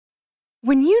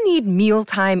When you need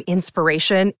mealtime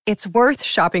inspiration, it's worth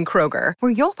shopping Kroger,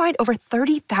 where you'll find over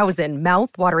 30,000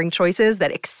 mouth-watering choices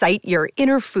that excite your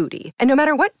inner foodie. And no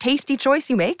matter what tasty choice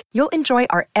you make, you'll enjoy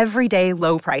our everyday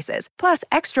low prices, plus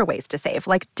extra ways to save,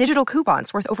 like digital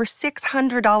coupons worth over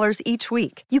 $600 each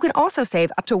week. You can also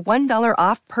save up to $1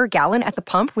 off per gallon at the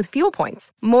pump with fuel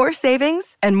points. More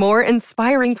savings and more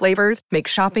inspiring flavors make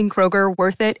shopping Kroger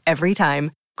worth it every time.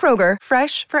 Kroger,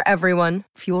 fresh for everyone.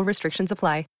 Fuel restrictions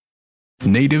apply.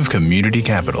 Native Community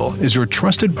Capital is your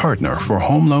trusted partner for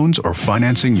home loans or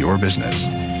financing your business.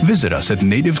 Visit us at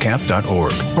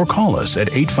nativecap.org or call us at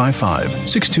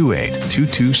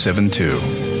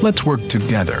 855-628-2272. Let's work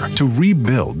together to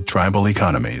rebuild tribal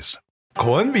economies.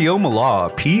 Coenvioma Law,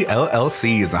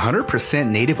 PLLC is 100%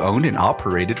 Native owned and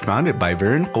operated, founded by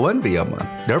Vern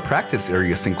Coenvioma. Their practice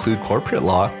areas include corporate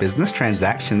law, business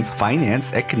transactions,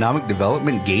 finance, economic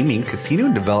development, gaming, casino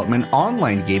development,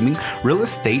 online gaming, real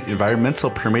estate, environmental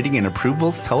permitting and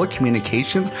approvals,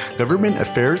 telecommunications, government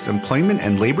affairs, employment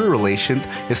and labor relations,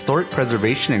 historic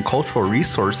preservation and cultural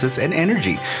resources, and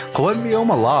energy.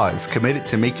 Coenvioma Law is committed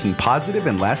to making positive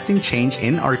and lasting change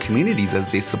in our communities as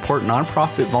they support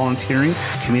nonprofit volunteering,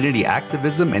 community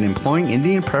activism, and employing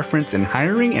Indian preference in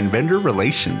hiring and vendor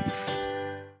relations.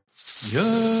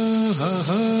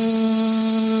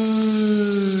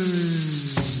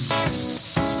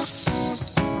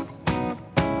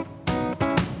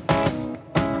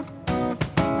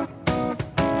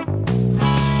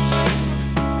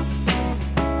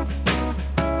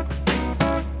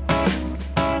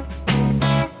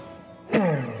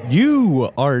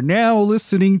 You are now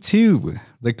listening to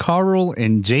the Carl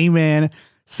and J-Man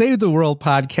Save the World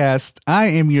podcast. I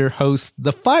am your host,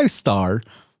 the 5-star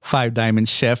 5-diamond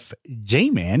chef,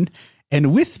 J-Man.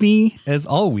 And with me, as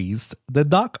always, the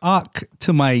Doc Ock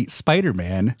to my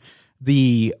Spider-Man,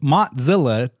 the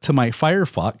Mozilla to my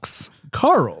Firefox,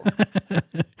 Carl.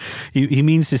 He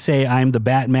means to say I'm the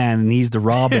Batman and he's the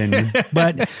Robin.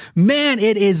 But man,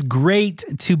 it is great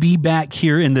to be back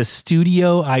here in the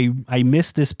studio. I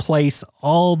miss this place,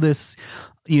 all this,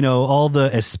 all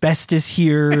the asbestos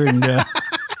here and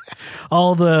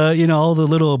all the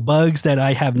little bugs that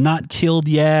I have not killed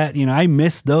yet. I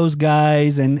miss those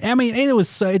guys. And I mean,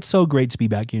 it's so great to be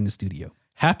back here in the studio.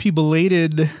 Happy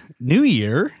belated New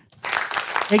Year.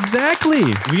 Exactly.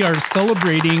 We are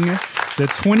celebrating the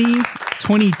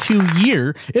 2022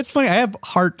 year. It's funny. I have a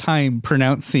hard time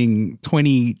pronouncing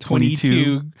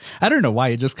 2022. I don't know why.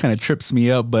 It just kind of trips me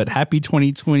up, but happy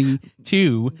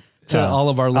 2022 to all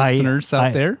of our listeners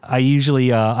out there. I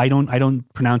usually, I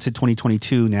don't pronounce it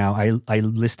 2022 now. I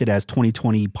list it as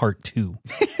 2020 part 2.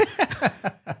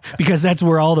 Because that's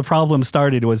where all the problems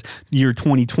started, was year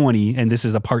 2020, and this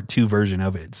is a part 2 version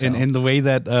of it. So. And the way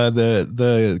that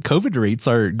the COVID rates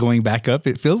are going back up,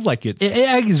 it feels like it's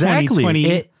exactly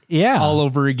 2020 all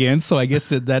over again. So I guess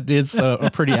that is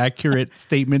a pretty accurate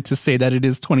statement to say that it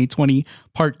is 2020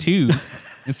 part 2.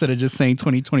 Instead of just saying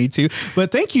 2022.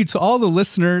 But thank you to all the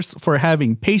listeners for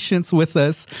having patience with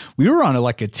us. We were on a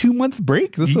 2-month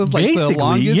break. This was the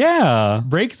longest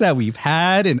break that we've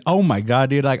had. And oh my God,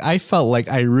 dude, I felt like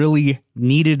I really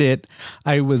needed it.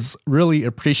 I was really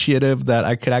appreciative that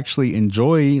I could actually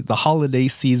enjoy the holiday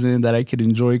season, that I could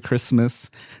enjoy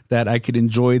Christmas, that I could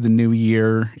enjoy the new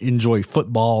year, enjoy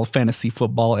football, fantasy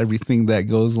football, everything that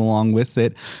goes along with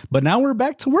it. But now we're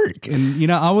back to work.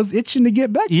 And, I was itching to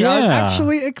get back. Yeah. I was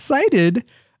actually excited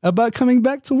about coming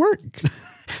back to work.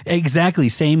 Exactly.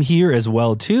 Same here as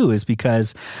well, too, is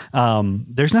because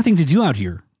there's nothing to do out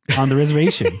here on the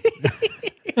reservation.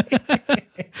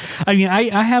 I mean,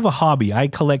 I have a hobby. I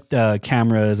collect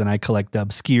cameras and I collect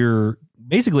obscure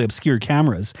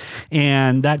cameras.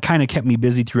 And that kind of kept me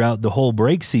busy throughout the whole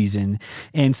break season.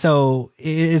 And so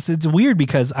it's weird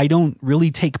because I don't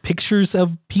really take pictures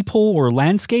of people or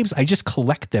landscapes. I just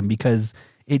collect them because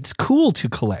it's cool to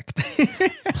collect.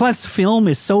 Plus, film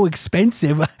is so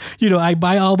expensive. I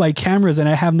buy all my cameras and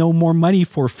I have no more money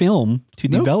for film to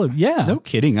develop. Yeah. No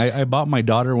kidding. I bought my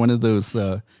daughter one of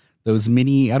those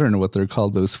mini, I don't know what they're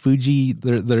called, those Fuji,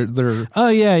 they're oh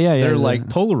yeah. They're like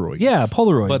Polaroids. Yeah,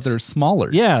 Polaroids. But they're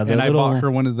smaller. Yeah. And I bought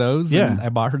her one of those. Yeah. And I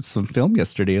bought her some film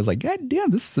yesterday. I was like, God damn,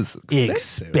 this is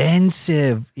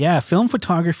expensive. Yeah, film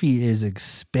photography is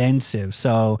expensive.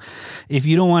 So if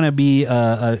you don't want to be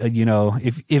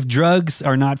if drugs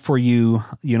are not for you,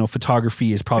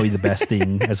 photography is probably the best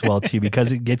thing as well too,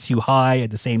 because it gets you high at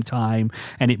the same time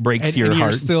and it breaks your heart.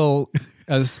 You're still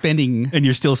spending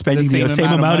the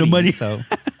same amount of money. So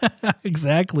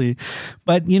Exactly.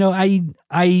 But,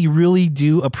 I really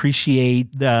do appreciate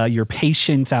your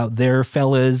patience out there,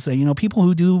 fellas. People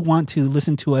who do want to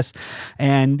listen to us.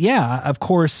 And yeah, of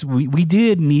course, we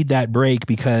did need that break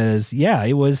because, yeah,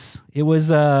 it was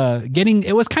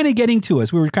kind of getting to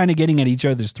us. We were kind of getting at each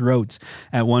other's throats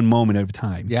at one moment at a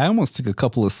time. Yeah, I almost took a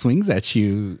couple of swings at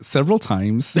you several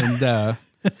times. And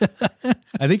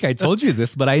I think I told you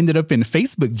this, but I ended up in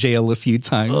Facebook jail a few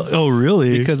times. Oh,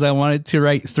 really? Because I wanted to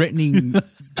write threatening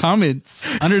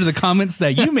comments under the comments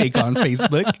that you make on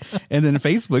Facebook. And then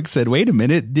Facebook said, wait a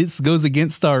minute, this goes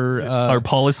against our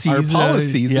policies.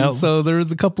 Yep. And so there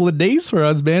was a couple of days where I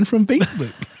was banned from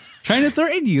Facebook trying to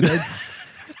threaten you that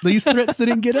these threats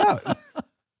didn't get out.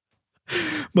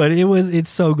 But it's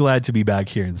so glad to be back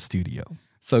here in the studio.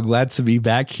 So glad to be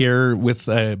back here with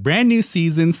a brand new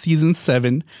season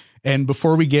 7. And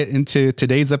before we get into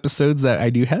today's episodes, I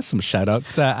do have some shout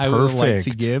outs that I would like to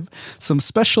give. Some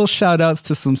special shout outs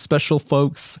to some special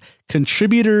folks,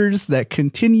 contributors that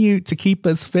continue to keep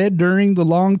us fed during the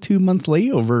long 2-month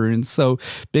layover. And so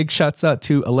big shouts out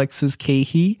to Alexis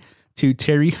Cahy, to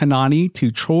Terry Hanani,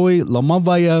 to Troy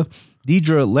Lamavaya,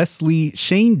 Deidre Leslie,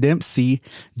 Shane Dempsey,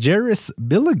 Jairus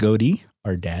Billigodi,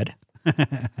 our dad.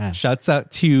 Shouts out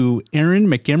to Aaron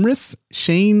McEmrys,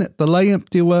 Shane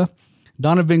Thalayamtiwa,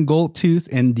 Donovan Goldtooth,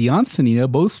 and Dion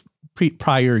Sanina, both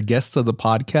prior guests of the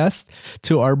podcast,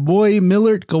 to our boy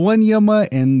Millard Kawanyama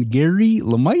and Gary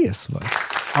Lamayasva.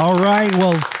 All right.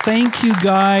 Well, thank you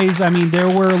guys. I mean, there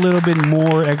were a little bit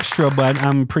more extra, but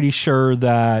I'm pretty sure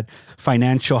that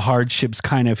financial hardships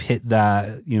kind of hit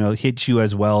you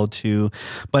as well too.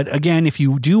 But again, if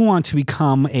you do want to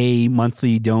become a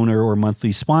monthly donor or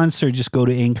monthly sponsor, just go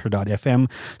to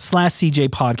anchor.fm/CJ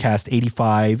Podcast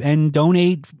 85 and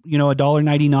donate,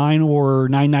 $1.99 or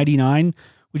 $9.99,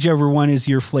 whichever one is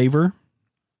your flavor.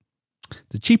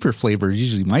 The cheaper flavor is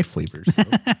usually my flavor. So.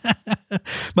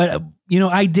 But,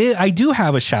 I do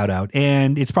have a shout out,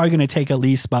 and it's probably going to take at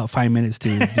least about 5 minutes to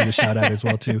do the shout out as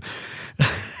well, too.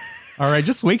 All right.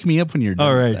 Just wake me up when you're done.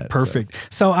 All right.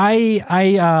 Perfect. So I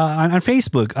on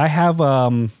Facebook, I have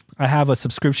a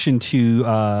subscription to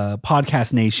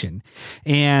Podcast Nation,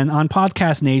 and on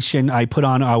Podcast Nation, I put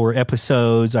on our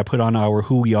episodes, I put on our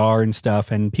who we are and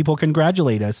stuff, and people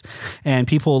congratulate us, and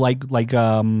people like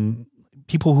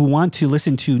people who want to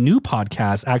listen to new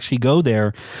podcasts actually go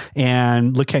there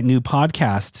and look at new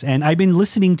podcasts. And I've been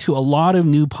listening to a lot of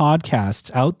new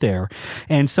podcasts out there.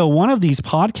 And so one of these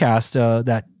podcasts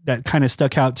that kind of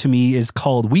stuck out to me is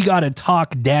called We Gotta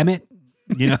Talk, Damn It.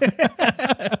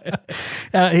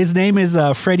 His name is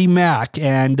Freddie Mac,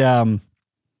 and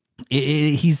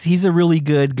he's a really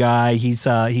good guy.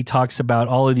 He talks about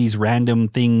all of these random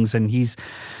things, and he's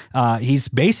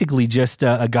basically just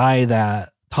a guy that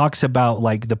talks about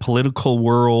like the political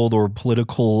world or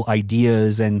political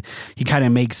ideas, and he kind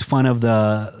of makes fun of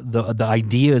the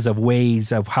ideas of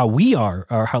ways of how we are,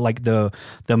 or how like the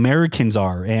Americans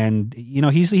are. And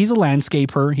he's a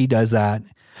landscaper. He does that.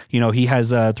 He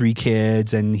has 3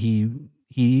 kids, and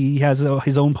he has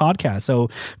his own podcast. So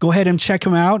go ahead and check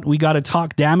him out. We Gotta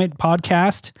Talk, Damn It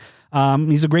podcast.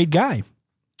 He's a great guy.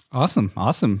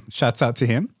 Awesome. Shouts out to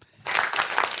him.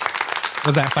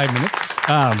 Was that 5 minutes?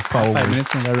 Probably 5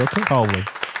 minutes in that real quick. Probably.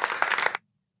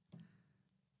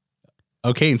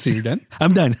 Okay, and so you're done?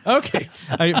 I'm done. Okay.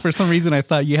 For some reason, I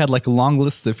thought you had like a long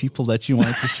list of people that you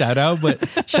wanted to shout out, but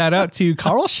shout out to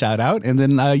Carl, shout out. And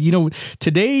then,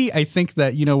 today I think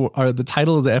that, the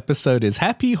title of the episode is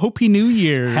Happy Hopi New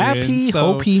Year. Happy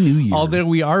Hopi New Year. Although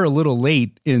we are a little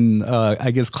late in,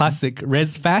 classic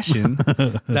res fashion,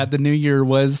 that the New Year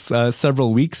was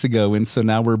several weeks ago. And so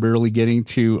now we're barely getting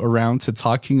around to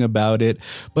talking about it.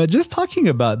 But just talking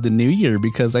about the New Year,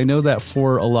 because I know that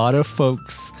for a lot of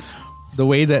folks, the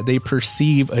way that they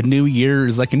perceive a new year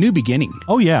is like a new beginning.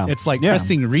 Oh, yeah. It's like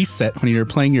pressing reset when you're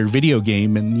playing your video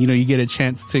game, and, you get a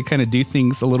chance to kind of do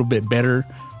things a little bit better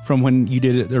from when you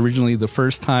did it originally the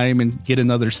first time and get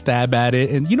another stab at it.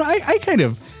 And, I kind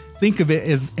of think of it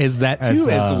as that too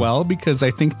as well, because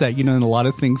I think that, in a lot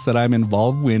of things that I'm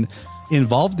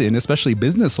involved in, especially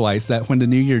business wise, that when the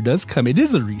new year does come, it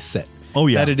is a reset. Oh,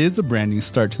 yeah. That it is a brand new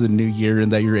start to the new year,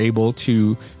 and that you're able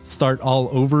to start all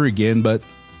over again. But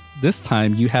this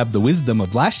time you have the wisdom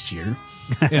of last year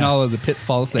and all of the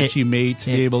pitfalls that you made to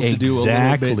be able to do a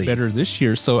little bit better this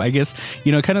year. So I guess,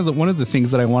 kind of one of the things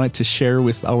that I wanted to share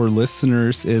with our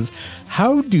listeners is,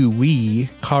 how do we,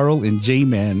 Carl and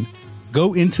J-Man,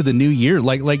 go into the new year?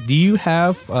 Like, do you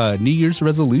have New Year's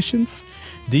resolutions?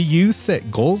 Do you set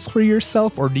goals for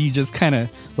yourself, or do you just kind of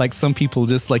like some people,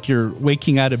 just like you're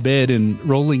waking out of bed and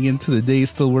rolling into the day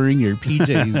still wearing your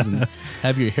PJs and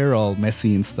have your hair all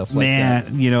messy and stuff like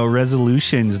that? Man,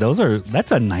 resolutions, that's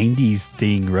a 90s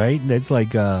thing, right? That's like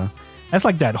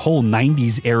that whole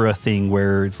 90s era thing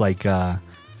where it's like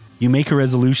you make a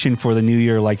resolution for the new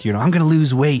year, like, I'm going to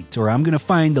lose weight, or I'm going to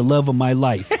find the love of my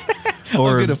life.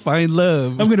 Or I'm going to find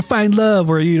love. I'm going to find love,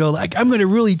 or, like, I'm going to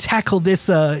really tackle this,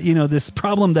 this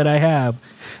problem that I have.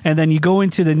 And then you go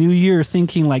into the new year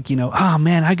thinking like, oh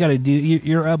man, I got to do,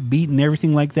 you're upbeat and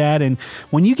everything like that. And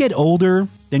when you get older,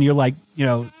 then you're like,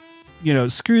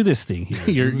 screw this thing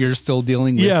here. You're still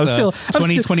dealing with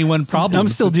 2021 problems. I'm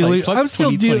still dealing.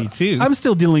 I'm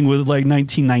still dealing with like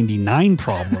 1999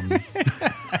 problems.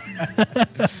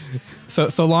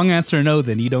 So long answer no.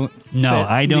 Then you don't. No,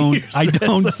 I don't. I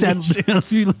don't set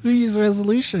these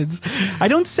resolutions. I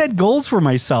don't set goals for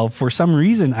myself for some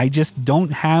reason. I just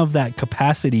don't have that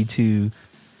capacity to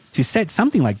set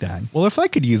something like that. Well, if I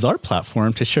could use our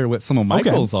platform to share what some of my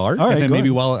goals are, all right, and then maybe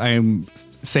ahead. while I'm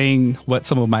saying what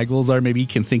some of my goals are, maybe you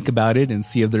can think about it and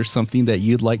see if there's something that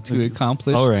you'd like to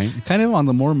accomplish. All right. Kind of on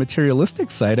the more materialistic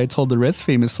side, I told the Res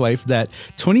Famous wife that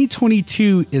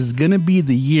 2022 is going to be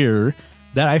the year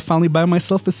that I finally buy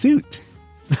myself a suit.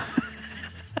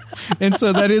 And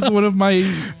so that is one of my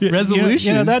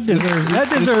resolutions. That deserves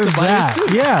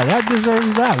that. Yeah, that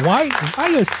deserves that. Why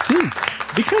a suit?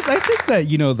 Because I think that,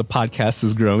 the podcast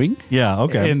is growing. Yeah,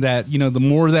 okay. And that, the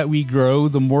more that we grow,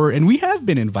 the more, and we have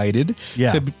been invited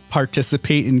to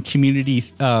participate in community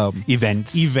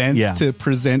events to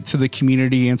present to the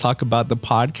community and talk about the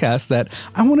podcast, that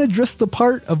I want to dress the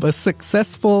part of a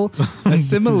successful,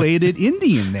 assimilated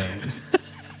Indian man.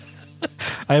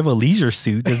 I have a leisure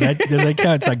suit. Does that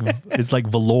count? It's like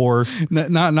velour.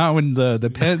 Not when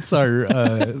the pants are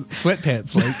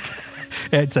sweatpants. Like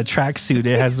it's a tracksuit.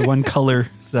 It has one color.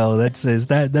 So does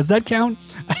that count?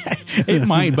 It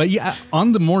might, but yeah.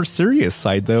 On the more serious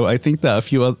side, though, I think that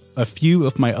a few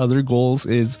of my other goals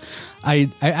is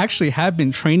I actually have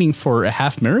been training for a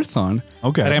half marathon.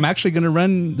 Okay, that I'm actually going to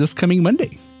run this coming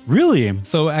Monday. Really?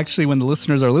 So actually, when the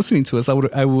listeners are listening to us,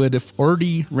 I would have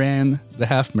already ran the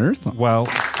half marathon. Well,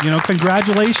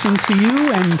 congratulations to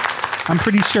you, and I'm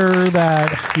pretty sure that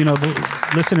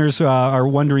the listeners are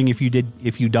wondering if you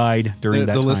died during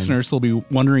that time. The listeners will be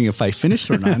wondering if I finished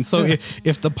or not. And so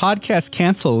if the podcast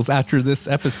cancels after this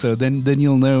episode, then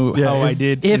you'll know how I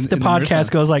did. If the podcast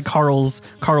goes like Carl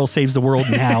Saves the World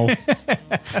now.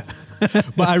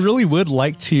 But I really would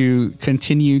like to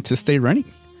continue to stay running.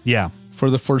 Yeah. For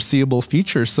the foreseeable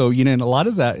future. So, and a lot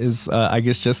of that is, I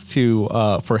guess, just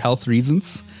for health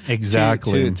reasons.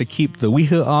 Exactly. To keep the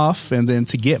weeha off, and then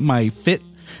to get my fit,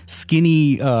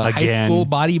 skinny high school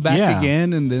body back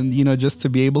again. And then, just to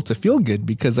be able to feel good,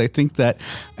 because I think that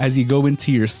as you go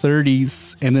into your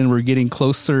 30s and then we're getting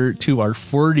closer to our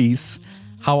 40s,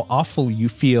 how awful you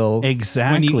feel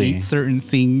when you eat certain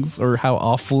things, or how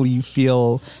awful you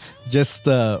feel just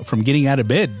from getting out of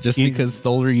bed, because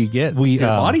the older you get, your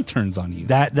body turns on you.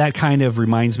 That kind of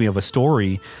reminds me of a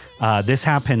story. This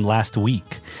happened last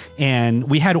week, and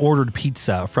we had ordered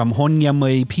pizza from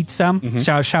Honyamui Pizza.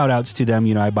 Mm-hmm. Shout outs to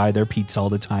them. I buy their pizza all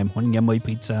the time. Honyamui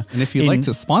Pizza. And if you'd like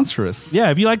to sponsor us,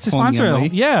 if you'd like to sponsor us,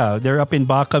 they're up in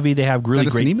Bakavi. They have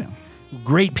really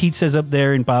great pizzas up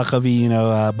there in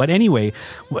Bakavi, but anyway,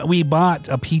 we bought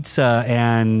a pizza,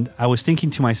 and I was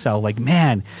thinking to myself, like,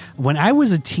 man, when I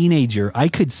was a teenager, I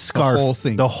could scarf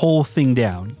the whole thing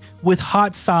down with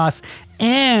hot sauce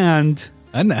with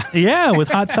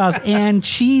hot sauce and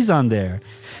cheese on there.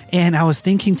 And I was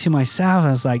thinking to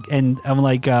myself,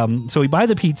 so we buy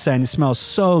the pizza and it smells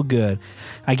so good.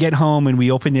 I get home and we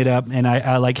open it up, and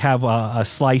I like have a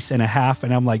slice and a half,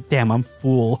 and I'm like, damn, I'm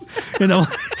full, and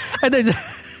then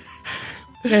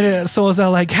so I was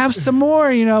like, have some more,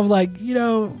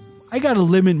 I got to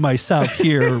limit myself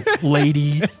here,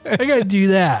 lady. I got to do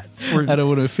that. I don't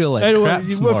want to feel like crap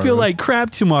tomorrow. I feel like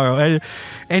crap tomorrow.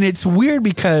 And it's weird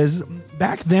because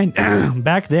back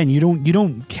then you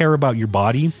don't care about your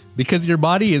body. Because your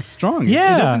body is strong.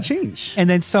 Yeah. It doesn't change. And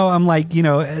then so I'm like,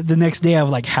 the next day I've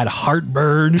like had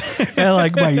heartburn, and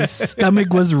like my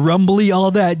stomach was rumbly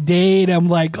all that day. And I'm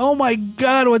like, oh my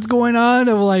God, what's going on?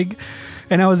 I'm like,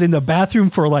 and I was in the bathroom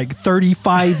for like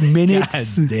 35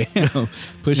 minutes. God damn.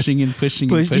 Pushing.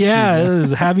 Yeah, I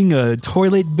was having a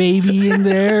toilet baby in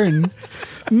there, and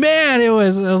man, I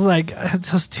was like,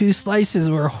 those two slices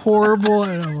were horrible.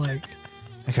 And I'm like,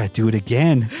 I gotta do it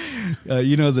again.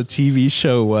 You know, the TV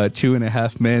show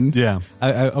 2.5 Men? Yeah.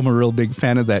 I'm a real big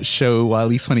fan of that show, well, at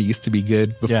least when it used to be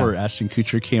good before Ashton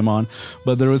Kutcher came on.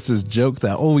 But there was this joke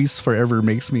that always forever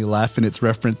makes me laugh, and it's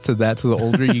reference to that, to the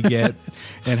older you get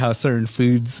and how certain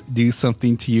foods do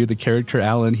something to you. The character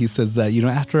Alan, he says that, you know,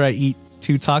 after I eat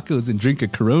 2 tacos and drink a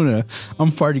Corona,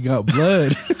 I'm farting out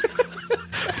blood.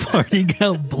 Farting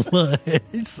out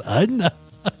blood, son.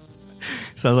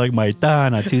 Sounds like my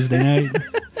on a Tuesday night.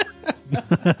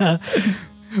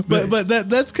 But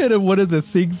that's kind of one of the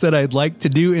things that I'd like to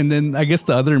do. And then I guess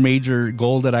the other major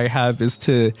goal that I have is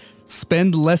to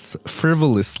spend less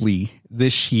frivolously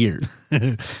this year.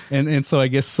 and so I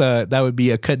guess that would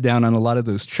be a cut down on a lot of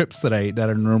those trips that I've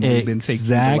normally been taking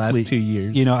the last 2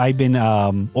 years. You know, I've been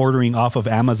ordering off of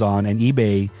Amazon and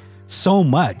eBay so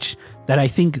much that I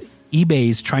think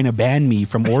eBay's trying to ban me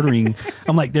from ordering.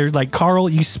 I'm like, they're like, Carl,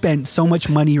 you spent so much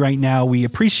money right now. We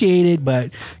appreciate it,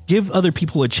 but give other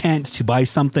people a chance to buy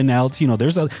something else. You know,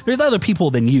 there's other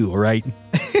people than you, all right?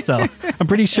 So I'm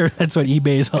pretty sure that's what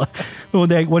eBay's.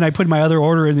 When I put my other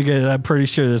order in, I'm pretty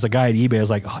sure there's a guy at eBay. I was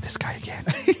like, oh, this guy again.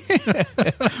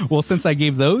 Well, since I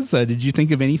gave those, did you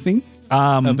think of anything?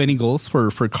 Of any goals for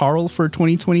Carl for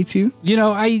 2022? You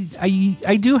know,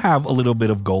 I do have a little bit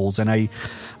of goals, and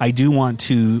I do want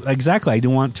to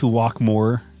walk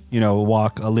more, you know,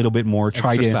 walk a little bit more,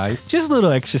 try exercise. Just a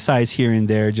little exercise here and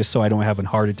there, just so I don't have a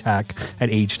heart attack at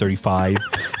age 35.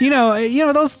 you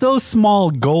know, those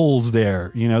small goals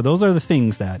there, you know, those are the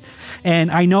things that,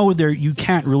 and I know you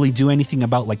can't really do anything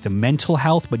about like the mental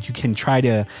health, but you can try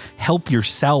to help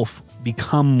yourself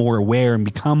become more aware and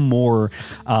become more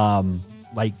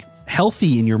like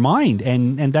healthy in your mind,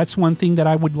 and that's one thing that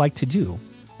I would like to do.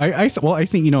 I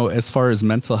think, you know, as far as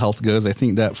mental health goes, I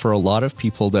think that for a lot of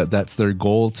people that's their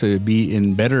goal, to be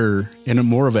in a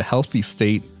more of a healthy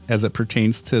state as it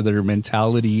pertains to their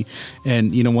mentality.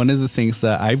 And, you know, one of the things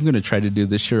that I'm going to try to do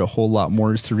this year a whole lot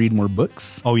more is to read more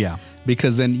books. Oh, yeah.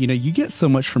 Because then, you know, you get so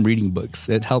much from reading books.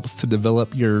 It helps to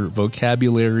develop your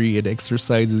vocabulary. It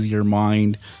exercises your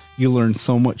mind. You learn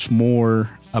so much more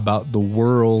about the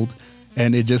world.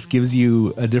 And it just gives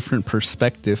you a different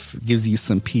perspective, gives you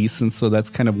some peace. And so that's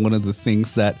kind of one of the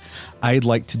things that I'd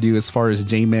like to do as far as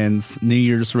J-Man's New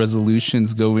Year's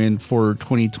resolutions go in for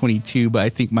 2022. But I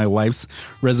think my wife's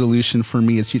resolution for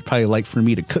me is she'd probably like for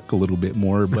me to cook a little bit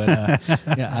more. But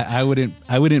yeah, I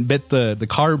wouldn't bet the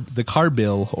car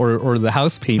bill or the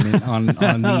house payment on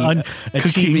me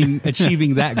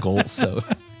achieving that goal. So,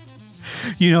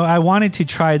 you know, I wanted to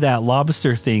try that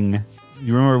lobster thing.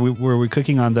 You remember we were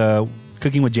cooking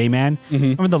with J-Man? Mm-hmm.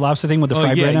 Remember the lobster thing with the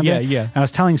fried bread on there? Yeah. And I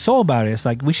was telling Soul about it. It's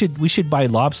like we should buy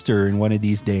lobster in one of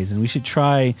these days, and we should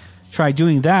try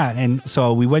doing that. And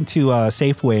so we went to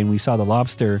Safeway and we saw the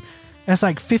lobster. And it's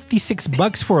like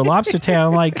 $56 for a lobster tail.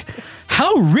 I'm like,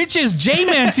 how rich is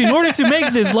J-Man in order to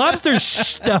make this lobster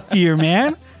stuff here,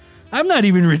 man? I'm not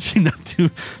even rich enough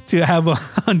to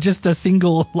have just a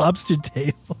single lobster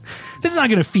tail. This is not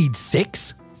going to feed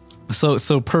 6.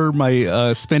 So per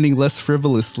my spending less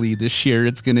frivolously this year,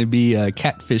 it's going to be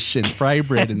catfish and fry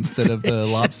bread instead of the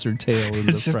lobster tail.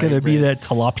 It's just going to be that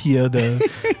tilapia.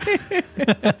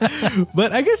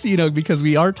 But I guess, you know, because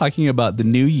we are talking about the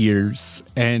New Year's,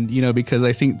 and, you know, because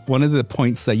I think one of the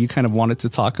points that you kind of wanted to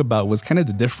talk about was kind of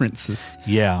the differences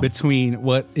between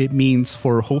what it means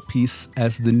for Hopis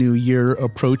as the New Year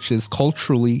approaches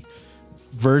culturally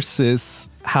versus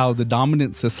how the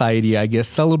dominant society, I guess,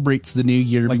 celebrates the New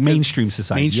Year. Like mainstream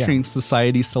society.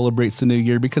 Society celebrates the New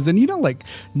Year because then, you know, like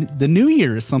the New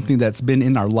Year is something that's been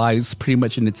in our lives pretty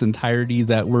much in its entirety,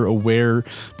 that we're aware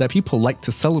that people like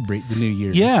to celebrate the New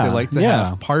Year. Yeah. They like to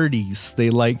have parties. They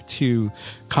like to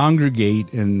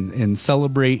congregate and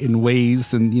celebrate in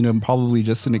ways, and, you know, probably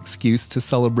just an excuse to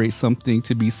celebrate something,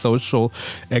 to be social,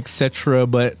 etc.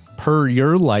 But per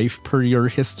your life, per your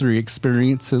history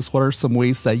experiences, what are some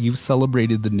ways that you've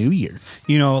celebrated the New Year?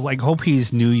 You know, like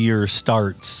Hopi's New Year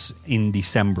starts in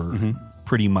December,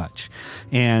 pretty much.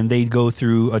 And they go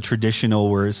through a traditional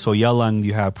where Soyalang,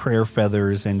 you have prayer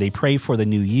feathers, and they pray for the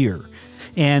new year.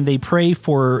 And they pray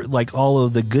for like all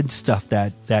of the good stuff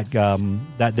that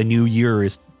the new year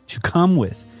is to come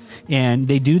with. And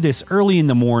they do this early in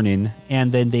the morning,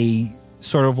 and then they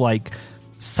sort of like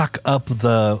suck up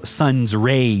the sun's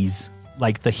rays,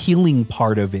 like the healing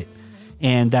part of it.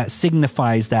 And that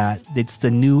signifies that it's the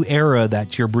new era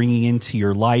that you're bringing into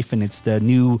your life, and it's the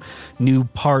new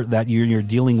part that you're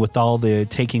dealing with, all the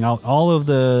taking out all of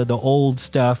the old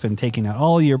stuff and taking out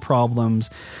all your problems,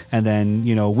 and then,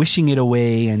 you know, wishing it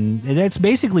away. And that's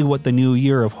basically what the new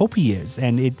year of Hopi is.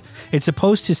 And it's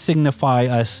supposed to signify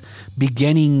us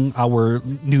beginning our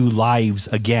new lives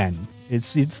again.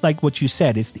 It's like what you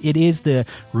said. It is the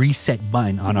reset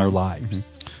button on our lives.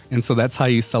 And so that's how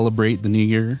you celebrate the New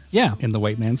Year. Yeah. In the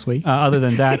white man's way. Other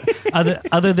than that,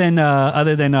 other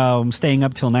than staying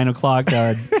up till 9 o'clock,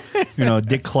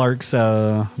 Dick Clark's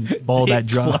ball that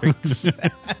drops.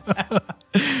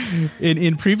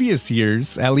 In previous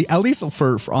years, at least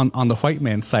for on the white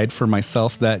man side for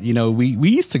myself, that we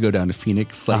used to go down to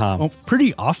Phoenix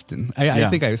pretty often. I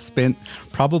think I spent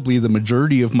probably the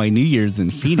majority of my New Year's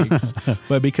in Phoenix,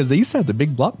 but because they used to have the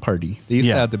big block party. They used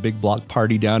to have the big block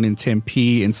party down in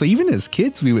Tempe, and so even as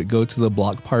kids, we would go to the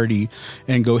block party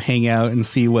and go hang out and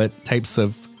see what types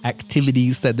of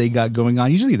activities that they got going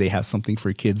on. Usually they have something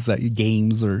for kids,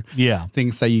 games or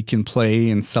things that you can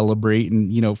play and celebrate.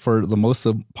 And, for the most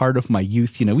part of my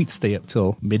youth, we'd stay up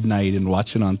till midnight and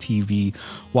watch it on TV,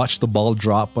 watch the ball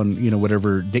drop on,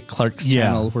 whatever Dick Clark's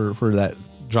channel where that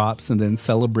drops, and then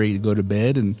celebrate, go to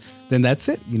bed, and then that's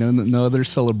it. No other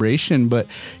celebration. But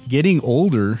getting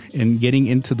older and getting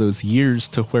into those years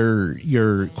to where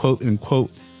you're quote unquote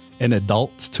an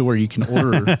adult, to where you can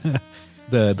order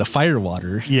the fire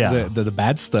water, the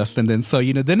bad stuff, and then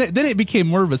then it became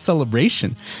more of a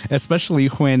celebration, especially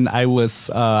when I was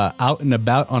out and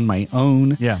about on my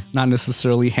own, not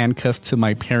necessarily handcuffed to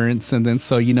my parents. And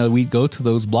then we'd go to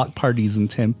those block parties in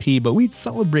Tempe, but we'd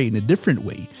celebrate in a different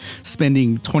way,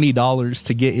 spending $20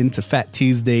 to get into Fat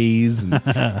Tuesdays and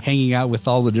hanging out with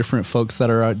all the different folks that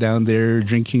are out down there,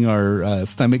 drinking our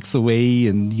stomachs away,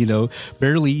 and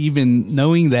barely even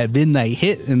knowing that midnight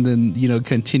hit, and then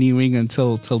continuing until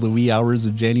the wee hours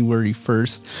of January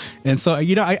 1st. And so,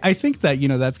 I think that,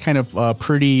 that's kind of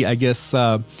pretty, I guess,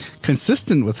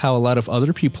 consistent with how a lot of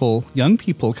other people, young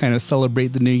people, kind of celebrate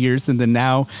the New Year's. And then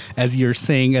now, as you're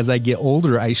saying, as I get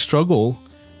older, I struggle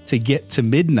to get to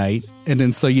midnight. And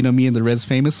then me and the Res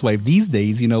Famous Wife these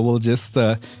days, we'll just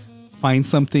find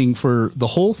something for the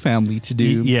whole family to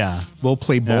do. We'll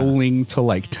play bowling till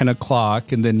like 10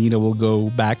 o'clock, and then, we'll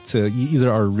go back to either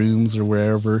our rooms or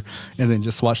wherever, and then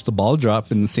just watch the ball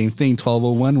drop. And the same thing,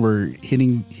 12:01, we're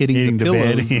hitting the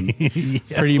pillows and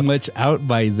pretty much out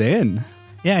by then.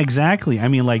 Yeah, exactly. I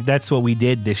mean, that's what we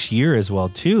did this year as well,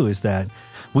 too, is that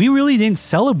we really didn't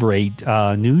celebrate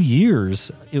New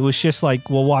Year's. It was just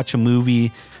we'll watch a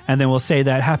movie, and then we'll say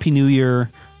that Happy New Year.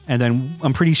 And then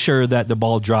I'm pretty sure that the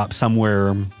ball dropped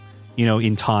somewhere,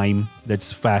 in time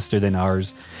that's faster than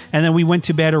ours. And then we went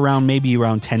to bed around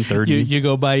 10:30. You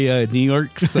go by New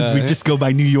York's. We just go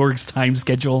by New York's time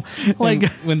schedule. When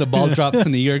the ball drops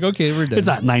in New York, okay, we're done. It's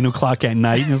at 9 o'clock at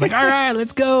night, and it's all right,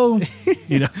 let's go.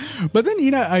 But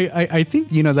then I think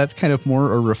that's kind of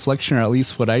more a reflection, or at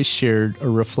least what I shared, a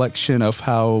reflection of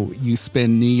how you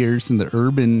spend New Year's in the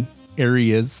urban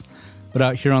areas. But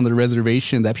out here on the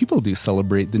reservation, that people do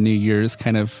celebrate the New Year's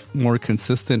kind of more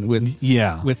consistent with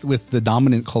the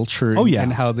dominant culture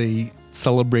and how they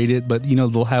celebrate it. But,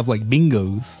 they'll have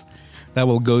bingos that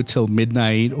will go till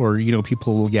midnight, or,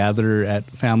 people will gather at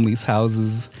families'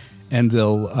 houses and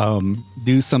they'll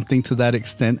do something to that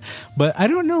extent. But I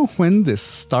don't know when this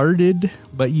started,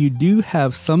 but you do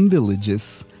have some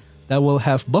villages that will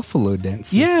have buffalo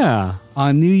dances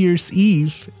on New Year's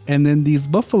Eve. And then these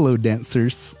buffalo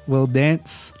dancers will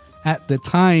dance at the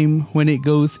time when it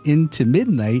goes into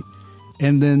midnight,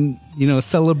 and then,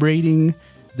 celebrating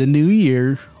the New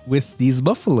Year with these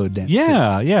buffalo dances.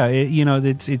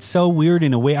 It's so weird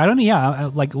in a way. I don't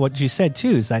know. Like what you said too,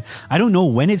 is that I don't know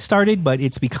when it started, but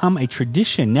it's become a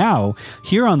tradition now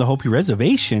here on the Hopi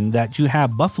Reservation that you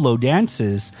have buffalo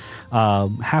dances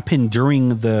happen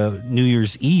during the New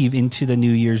Year's Eve into the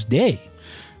New Year's Day.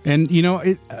 And,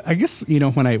 I guess,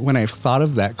 when I've thought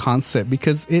of that concept,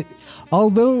 because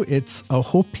although it's a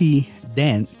Hopi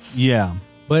dance,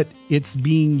 but it's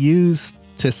being used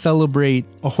to celebrate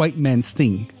a white man's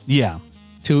thing.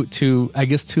 To I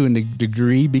guess to a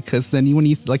degree, because then when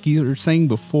like you were saying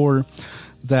before,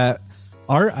 that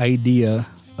our idea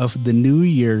of the New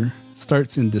Year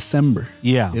starts in December.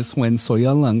 It's when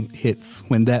Soyalang hits,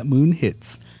 when that moon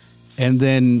hits. And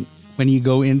then when you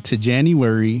go into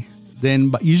January,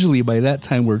 then usually by that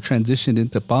time we're transitioned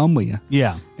into Pamoya.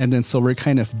 And then so we're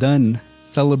kind of done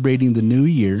celebrating the New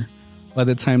Year by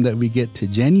the time that we get to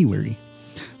January.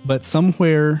 But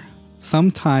somewhere,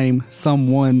 sometime,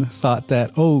 someone thought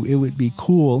that, it would be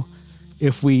cool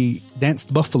if we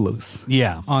danced buffaloes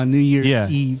on New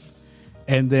Year's Eve,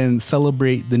 and then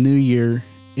celebrate the New Year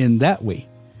in that way.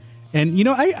 And,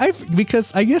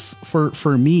 because I guess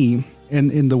for me,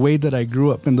 and in the way that I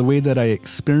grew up and the way that I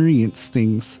experienced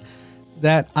things,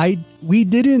 that we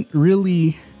didn't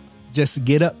really just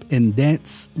get up and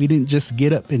dance. We didn't just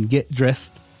get up and get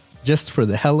dressed just for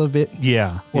the hell of it.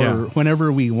 Yeah. Or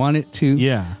whenever we wanted to.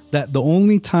 Yeah. That the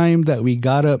only time that we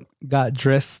got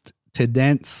dressed to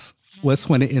dance was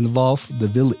when it involved the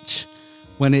village,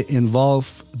 when it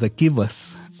involved the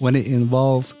kivas, when it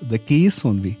involved the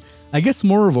kiisonvi. I guess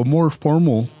more of a more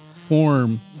formal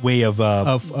form way of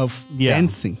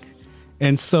dancing.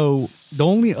 And so the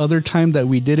only other time that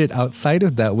we did it outside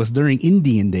of that was during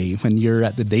Indian Day, when you're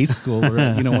at the day school or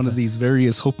one of these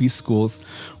various Hopi schools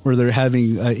where they're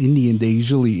having Indian Day,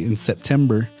 usually in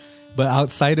September. But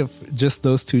outside of just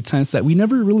those two times, that we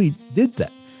never really did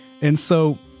that. And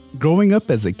so growing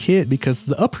up as a kid, because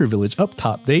the upper village up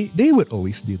top, they would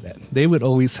always do that. They would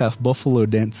always have buffalo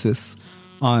dances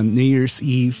on New Year's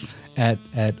Eve at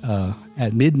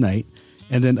midnight.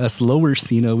 And then us lower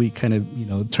Sino, we kind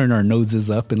of, turn our noses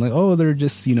up and like, oh, they're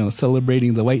just,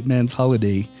 celebrating the white man's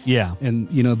holiday. Yeah. And,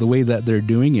 the way that they're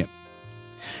doing it.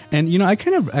 And, I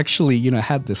kind of actually,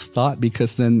 had this thought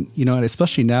because then, and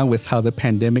especially now with how the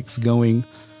pandemic's going,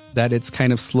 that it's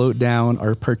kind of slowed down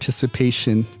our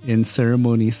participation in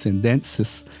ceremonies and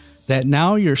dances, that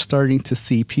now you're starting to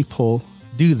see people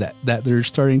do that they're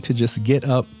starting to just get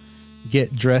up,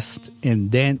 get dressed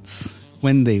and dance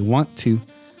when they want to.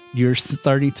 You're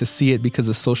starting to see it because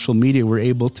of social media. We're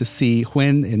able to see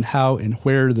when and how and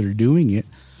where they're doing it,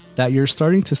 that you're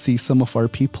starting to see some of our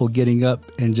people getting up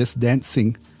and just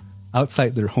dancing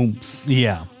outside their homes.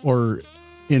 Yeah. Or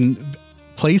in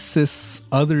places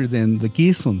other than the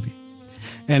kiisonvi.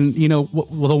 And,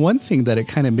 the one thing that it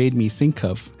kind of made me think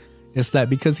of is that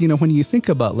because, when you think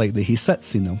about like the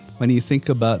Hisatsinam, when you think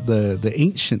about the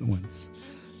ancient ones,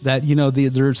 that,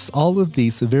 there's all of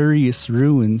these various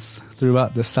ruins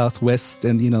throughout the Southwest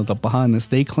and, the Bahanas.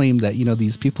 They claim that,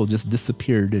 these people just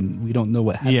disappeared and we don't know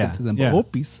what happened to them. But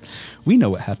Hopis, we know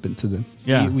what happened to them.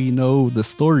 Yeah. We know the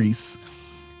stories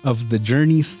of the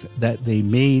journeys that they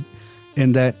made,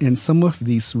 and that in some of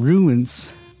these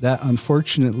ruins that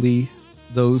unfortunately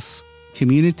those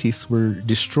communities were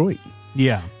destroyed.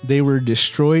 Yeah. They were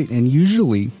destroyed, and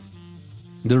usually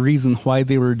the reason why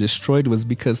they were destroyed was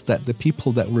because that the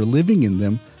people that were living in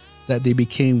them, that they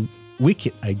became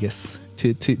wicked, I guess.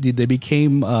 They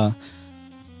became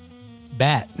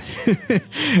bad.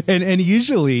 and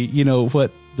usually,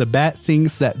 what the bad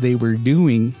things that they were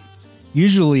doing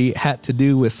usually had to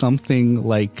do with something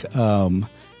like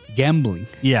gambling.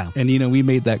 Yeah. And, we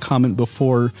made that comment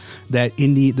before that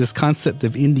this concept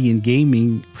of Indian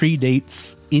gaming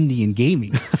predates Indian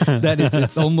gaming. That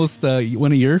it's almost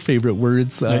one of your favorite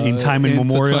words. In time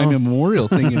immemorial. Time immemorial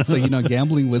thing. And so,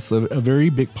 gambling was a very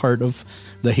big part of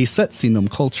the Hisatsinam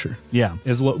culture. Yeah.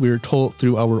 Is what we were told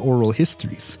through our oral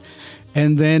histories.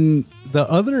 And then the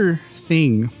other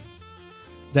thing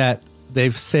that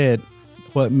they've said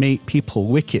what made people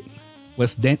wicked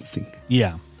was dancing.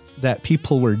 Yeah. That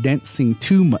people were dancing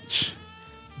too much,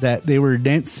 that they were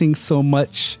dancing so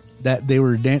much that they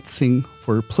were dancing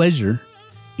for pleasure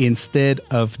instead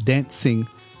of dancing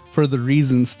for the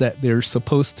reasons that they're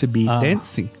supposed to be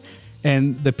dancing.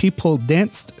 And the people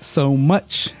danced so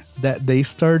much that they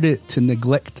started to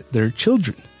neglect their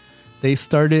children. They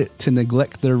started to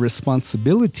neglect their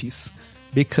responsibilities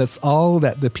because all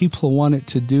that the people wanted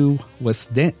to do was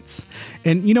dance.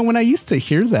 And, when I used to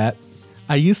hear that,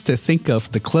 I used to think of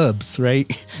the clubs, right?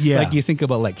 Yeah. Like you think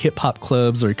about like hip hop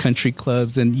clubs or country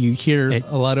clubs, and you hear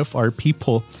a lot of our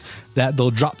people that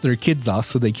they'll drop their kids off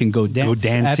so they can go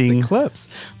dancing at the clubs.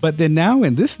 But then now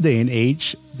in this day and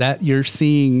age, that you're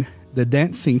seeing the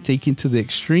dancing taken to the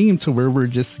extreme to where we're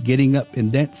just getting up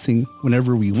and dancing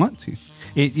whenever we want to.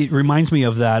 It reminds me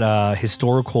of that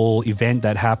historical event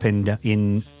that happened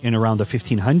in around the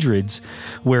 1500s,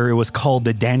 where it was called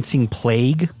the Dancing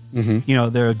Plague. Mm-hmm.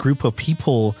 There a group of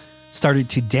people started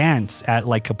to dance at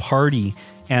like a party,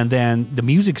 and then the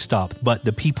music stopped, but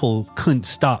the people couldn't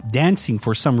stop dancing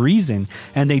for some reason,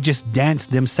 and they just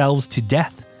danced themselves to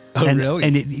death. Oh, really?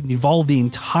 And it involved the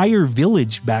entire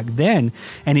village back then,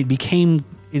 and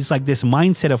it's like this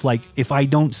mindset of like, if I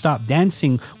don't stop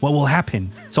dancing, what will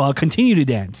happen? So I'll continue to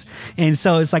dance. And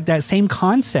so it's like that same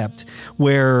concept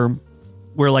where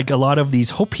like a lot of these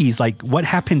Hopis, like what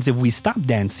happens if we stop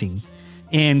dancing?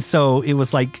 And so it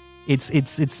was like,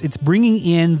 it's bringing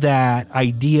in that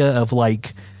idea of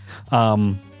like,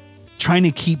 trying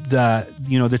to keep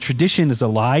the tradition is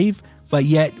alive, but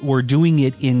yet we're doing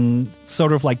it in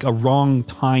sort of like a wrong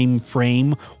time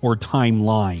frame or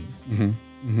timeline. Mm-hmm.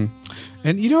 Mm-hmm.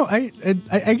 And,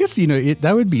 I guess,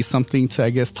 that would be something to,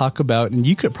 I guess, talk about. And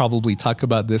you could probably talk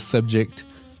about this subject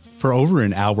for over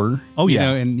an hour. Oh, yeah. You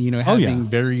know, and, you know, having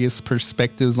various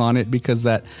perspectives on it, because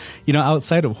that, you know,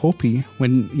 outside of Hopi,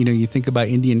 when, you know, you think about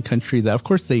Indian country, that of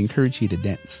course they encourage you to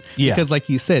dance. Yeah. Because like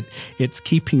you said, it's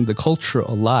keeping the culture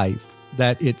alive,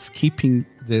 that it's keeping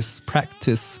this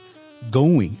practice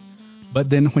going.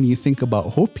 But then when you think about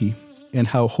Hopi and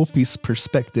how Hopi's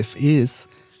perspective is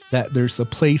that there's a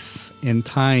place and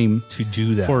time to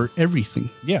do that for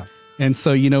everything. Yeah. And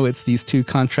so, you know, it's these two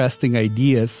contrasting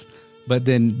ideas. But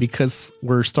then because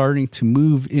we're starting to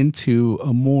move into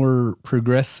a more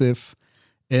progressive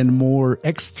and more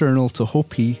external to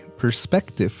Hopi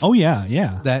perspective. Oh, yeah.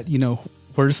 Yeah. That, you know,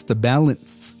 where's the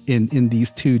balance in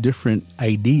these two different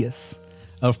ideas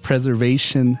of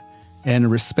preservation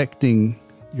and respecting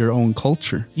your own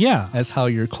culture? Yeah. As how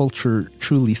your culture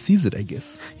truly sees it, I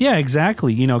guess. Yeah,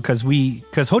 exactly. You know, because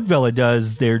Hotvela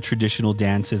does their traditional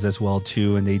dances as well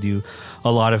too, and they do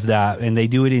a lot of that, and they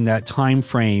do it in that time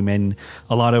frame. And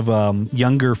a lot of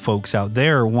younger folks out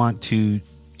there want to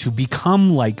become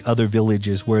like other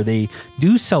villages where they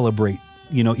do celebrate,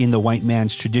 you know, in the white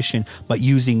man's tradition, but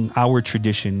using our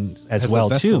tradition as well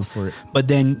too. For it. But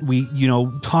then we, you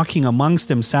know, talking amongst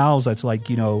themselves, that's like,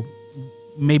 you know,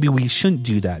 maybe we shouldn't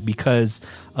do that because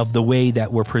of the way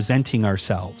that we're presenting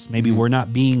ourselves. Maybe we're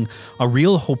not being a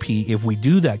real Hopi if we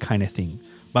do that kind of thing.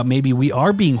 But maybe we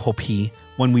are being Hopi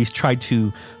when we try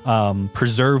to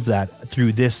preserve that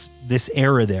through this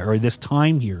era there, or this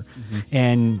time here.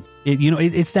 And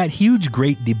it's that huge,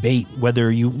 great debate whether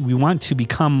we want to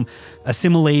become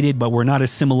assimilated, but we're not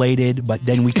assimilated, but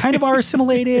then we kind of are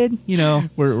assimilated. You know,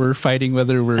 we're fighting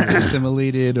whether we're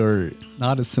assimilated or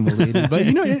not assimilated. But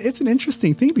you know, it's an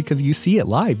interesting thing because you see it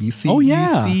live. You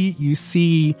see, you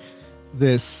see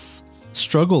this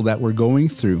struggle that we're going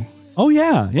through. Oh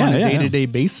yeah, yeah, on a day-to-day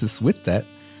basis with that.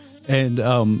 And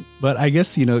but I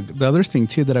guess, you know, the other thing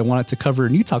too that I wanted to cover,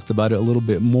 and you talked about it a little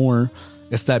bit more,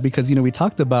 is that because, you know, we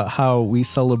talked about how we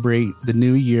celebrate the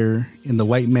new year in the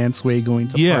white man's way, going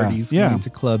to parties, going to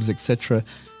clubs, etc.,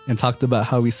 and talked about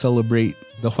how we celebrate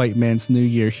the white man's new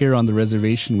year here on the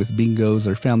reservation with bingos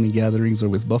or family gatherings or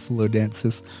with buffalo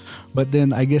dances. But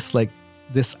then I guess like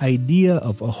this idea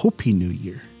of a Hopi New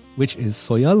Year, which is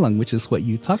Soyalang, which is what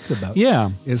you talked about,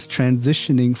 is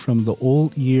transitioning from the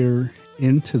old year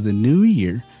into the new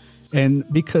year. And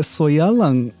because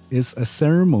Soyalang is a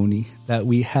ceremony that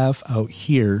we have out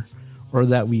here, or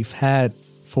that we've had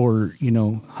for, you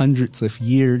know, hundreds of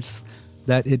years,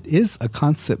 that it is a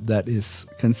concept that is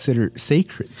considered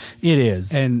sacred. It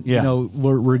is. And, you know,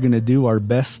 we're going to do our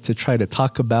best to try to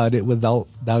talk about it without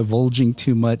divulging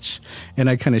too much. And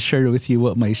I kind of shared with you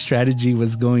what my strategy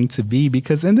was going to be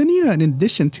because, and then, you know, in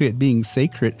addition to it being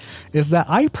sacred, is that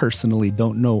I personally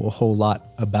don't know a whole lot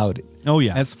about it. Oh,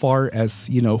 yeah. As far as,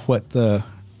 you know, what the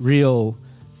real,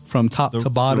 from top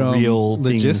to bottom, real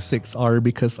logistics are,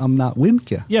 because I'm not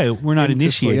Wimke. Yeah, we're not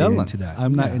initiated into that.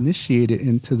 I'm not initiated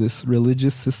into this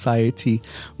religious society,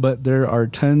 but there are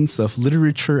tons of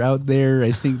literature out there.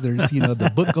 I think there's, you know,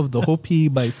 the Book of the Hopi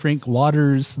by Frank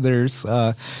Waters. There's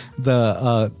I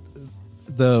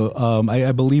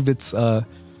believe it's a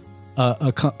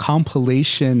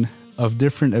compilation of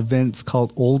different events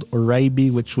called Old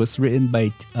Oraibi, which was written by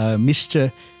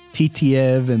Mishcha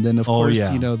Titiev, and then of course,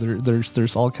 you know,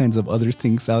 there's all kinds of other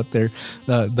things out there.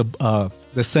 The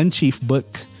Sun Chief book,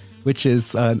 which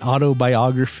is an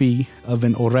autobiography of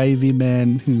an Oraibi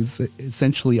man who's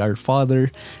essentially our father.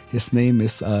 His name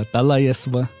is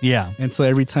Talayeswa. Yeah. And so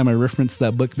every time I reference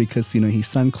that book, because, you know, he's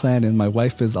Sun Clan and my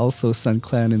wife is also Sun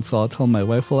Clan, and so I'll tell my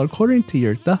wife, well, according to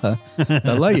your Taha,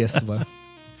 Talayeswa,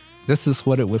 this is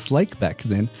what it was like back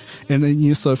then. And then, you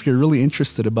know, so if you're really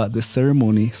interested about this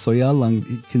ceremony, Soyalang,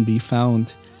 it can be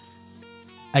found,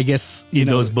 I guess, in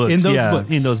those books. In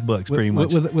those books, pretty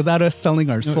much. Without us selling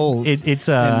our souls.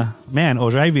 Man,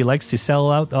 Oraibi likes to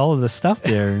sell out all of the stuff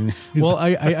there. Well,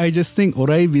 I just think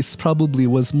Oraibi probably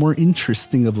was more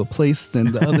interesting of a place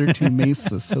than the other two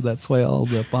mesas, so that's why all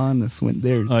the Panas went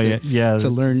there to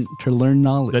learn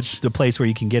knowledge. That's the place where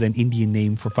you can get an Indian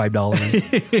name for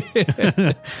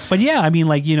 $5. But yeah, I mean,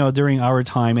 like, you know, during our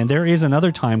time, and there is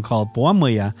another time called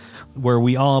Puamoya, where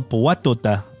we all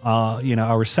puatota, you know,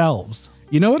 ourselves.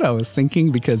 You know what I was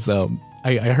thinking? Because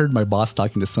I heard my boss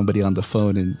talking to somebody on the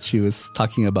phone, and she was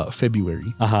talking about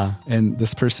February. And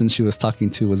this person she was talking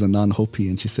to was a non-Hopi,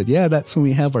 and she said, yeah, that's when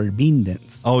we have our bean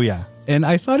dance. Oh, yeah. And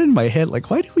I thought in my head, like,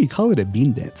 why do we call it a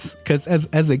bean dance? Because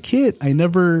as a kid, I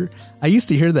used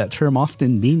to hear that term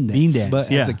often, bean dance. But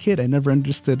as a kid, I never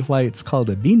understood why it's called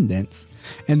a bean dance.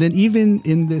 And then even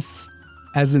in this,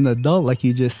 as an adult, like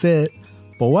you just said,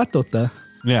 Powatota,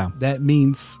 Yeah. that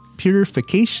means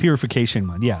purification. Purification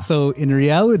month. Yeah. So in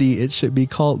reality, it should be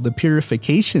called the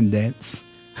purification dance.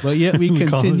 But yet we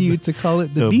continue to call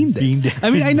it the bean dance.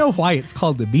 I mean, I know why it's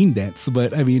called the bean dance,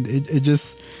 but I mean, it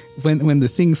just, when the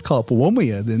thing's called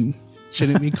Puwamaya, then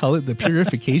shouldn't we call it the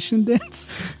purification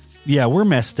dance? Yeah, we're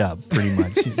messed up pretty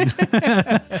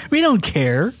much. We don't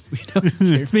care.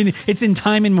 It's in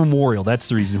time immemorial. That's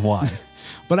the reason why.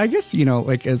 But I guess,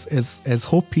 like as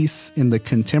Hopis in the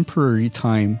contemporary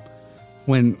time,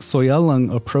 when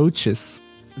Soyalang approaches,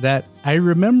 that I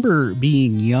remember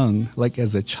being young, like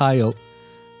as a child,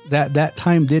 that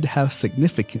time did have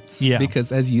significance. Yeah.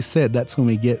 Because as you said, that's when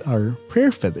we get our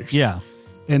prayer feathers. Yeah.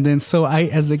 And then so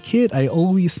as a kid, I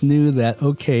always knew that,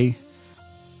 okay,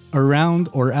 around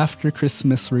or after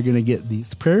Christmas, we're going to get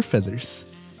these prayer feathers.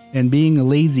 And being a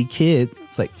lazy kid,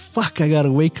 it's like, fuck, I got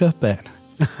to wake up at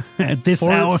this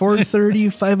hour.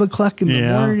 4:30, 5 o'clock in the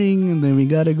morning. And then we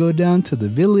got to go down to the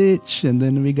village. And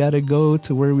then we got to go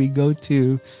to where we go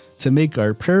to make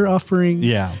our prayer offerings.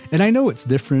 Yeah. And I know it's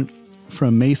different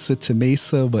from mesa to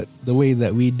mesa, but the way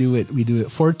that we do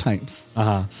it 4 times.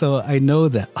 Uh-huh. So I know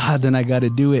that, then I got to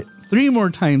do it 3 more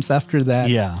times after that.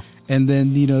 Yeah. And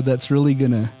then, that's really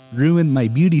going to ruin my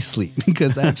beauty sleep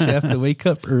because I actually have to wake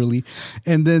up early.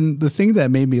 And then the thing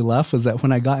that made me laugh was that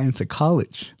when I got into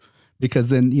college,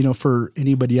 because then, for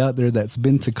anybody out there that's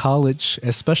been to college,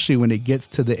 especially when it gets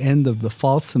to the end of the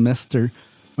fall semester,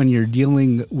 when you're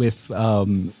dealing with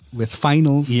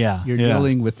finals, you're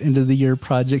dealing with end of the year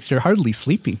projects, you're hardly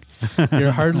sleeping.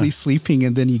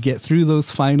 And then you get through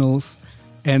those finals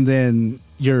and then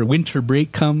your winter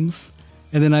break comes.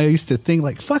 And then I used to think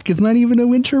like, fuck, it's not even a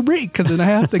winter break because then I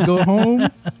have to go home.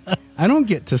 I don't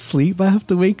get to sleep. I have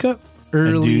to wake up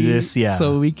early and do this,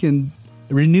 so we can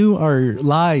renew our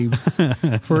lives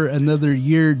for another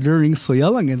year during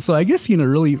Soyalang. And so I guess,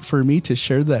 really for me to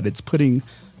share that, it's putting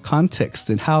context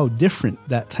and how different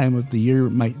that time of the year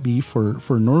might be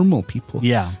for normal people.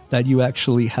 Yeah. That you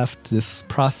actually have this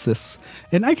process.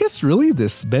 And I guess really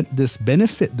this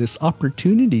benefit, this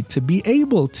opportunity to be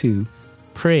able to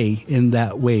pray in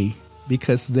that way,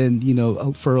 because then,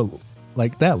 for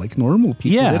like that, like normal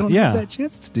people, they don't have that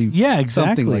chance to do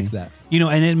something like that.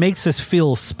 And it makes us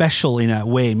feel special in that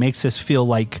way. It makes us feel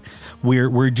like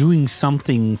we're doing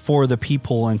something for the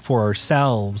people and for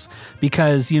ourselves.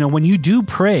 Because, when you do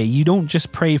pray, you don't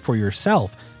just pray for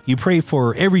yourself. You pray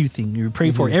for everything. You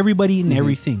pray for everybody and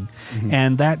everything.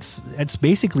 And that's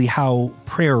basically how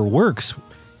prayer works,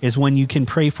 is when you can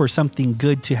pray for something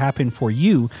good to happen for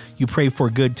you, you pray for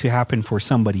good to happen for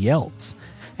somebody else.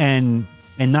 And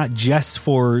not just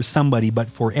for somebody, but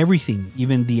for everything,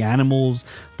 even the animals,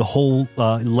 the whole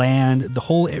land,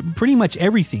 pretty much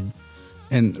everything.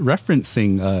 And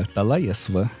referencing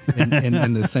Talayaswa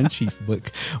in the Sun Chief book,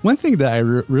 one thing that I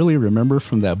really remember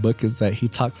from that book is that he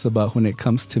talks about when it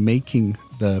comes to making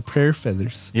the prayer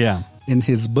feathers. Yeah. In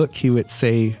his book, he would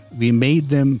say, we made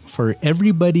them for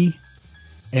everybody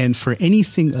and for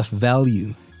anything of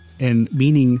value, and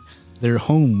meaning their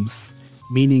homes,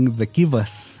 meaning the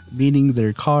kivas, meaning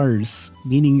their cars,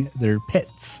 meaning their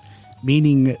pets,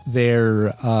 meaning their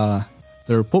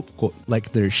popko,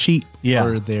 like their sheep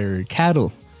or their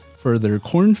cattle for their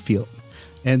cornfield.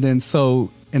 And then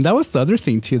and that was the other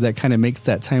thing too that kind of makes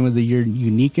that time of the year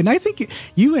unique. And I think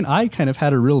you and I kind of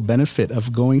had a real benefit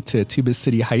of going to Tuba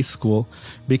City High School,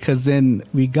 because then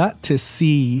we got to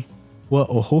see what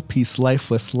Ohopi's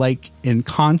life was like in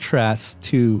contrast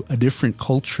to a different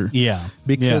culture. Yeah.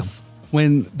 Because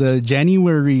when the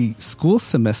January school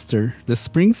semester, the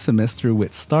spring semester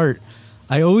would start,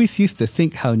 I always used to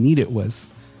think how neat it was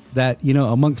that,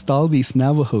 amongst all these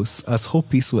Navajos, us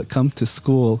Hopis would come to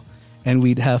school and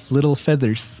we'd have little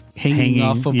feathers hanging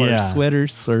off of our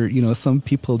sweaters, or, some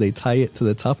people, they tie it to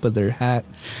the top of their hat.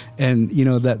 And,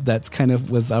 that's kind of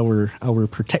was our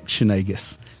protection, I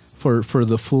guess, for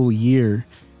the full year.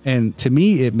 And to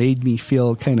me, it made me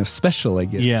feel kind of special, I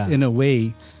guess, in a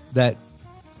way that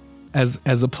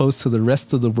as opposed to the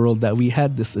rest of the world, that we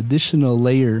had this additional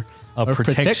layer of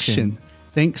protection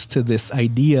thanks to this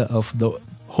idea of the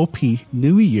Hopi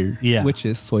New Year, which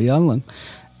is Soyalang.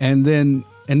 And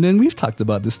then we've talked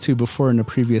about this too before in a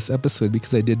previous episode,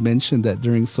 because I did mention that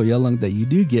during Soyalang that you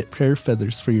do get prayer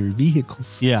feathers for your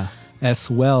vehicles as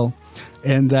well.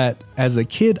 And that as a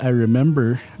kid, I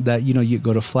remember that, you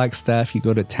go to Flagstaff, you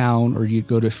go to town, or you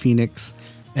go to Phoenix,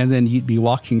 and then you'd be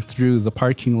walking through the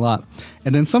parking lot.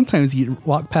 And then sometimes you'd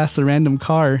walk past a random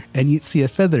car and you'd see a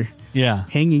feather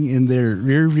hanging in their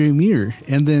rear view mirror.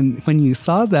 And then when you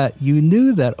saw that, you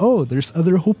knew that, there's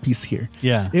other Hopis here.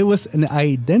 Yeah. It was an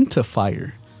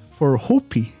identifier for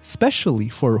Hopi, especially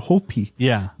for Hopi,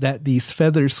 Yeah. that these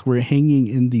feathers were hanging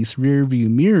in these rear view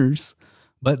mirrors.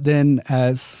 But then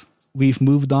as we've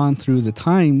moved on through the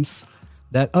times,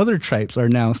 that other tribes are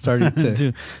now starting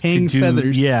to hang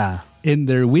feathers in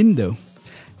their window.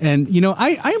 And,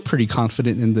 I'm pretty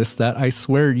confident in this, that I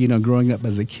swear, growing up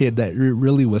as a kid, that it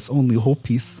really was only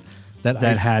Hopis that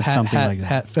had something like that.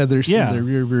 Had feathers in their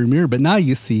rear view mirror. But now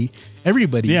you see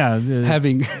everybody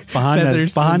having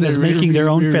feathers Bahanas making their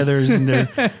own feathers in their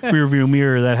rear view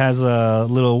mirror that has a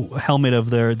little helmet of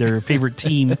their favorite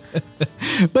team.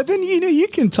 But then, you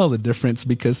can tell the difference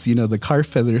because, the car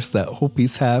feathers that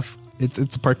Hopis have, it's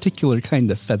a particular kind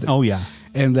of feather. Oh, yeah.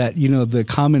 And that, the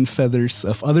common feathers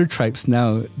of other tribes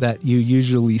now that you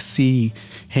usually see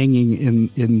hanging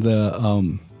in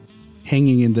the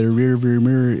rear view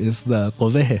mirror is the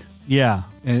qovehe. Yeah.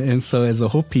 And so as a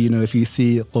Hopi, if you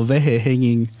see qovehe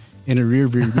hanging in a rear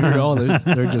view mirror,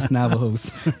 they're just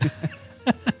Navajos.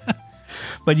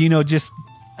 But,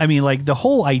 the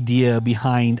whole idea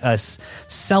behind us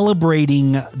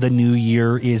celebrating the new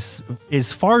year is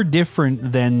far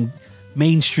different than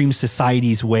mainstream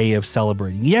society's way of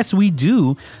celebrating. Yes, we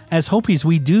do. As Hopis,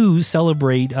 we do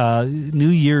celebrate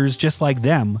New Year's just like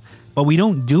them, but we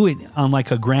don't do it on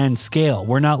like a grand scale.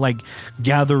 We're not like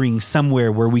gathering somewhere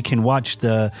where we can watch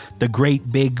the great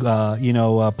big,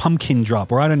 pumpkin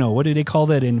drop, or I don't know, what do they call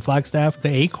that in Flagstaff?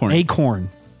 The acorn. Acorn.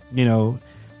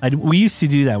 We used to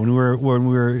do that when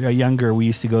we were younger. We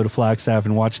used to go to Flagstaff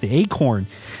and watch the acorn,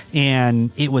 and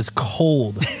it was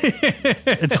cold.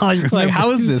 It's all I remember. Like,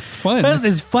 how is this fun? How is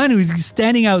this fun? We was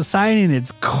standing outside and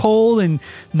it's cold and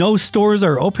no stores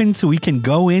are open so we can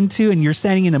go into, and you're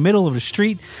standing in the middle of the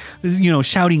street,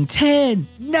 shouting 10,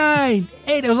 9,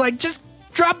 8. I was like, just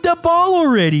drop the ball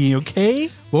already,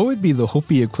 okay? What would be the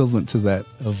Hopi equivalent to that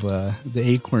of the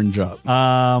acorn drop?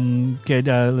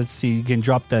 Let's see. You can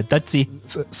drop the Dutzy.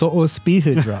 So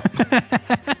ospihe drop.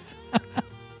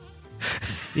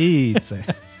 It's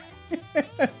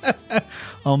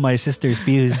Oh, my sister's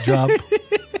Spihu's drop.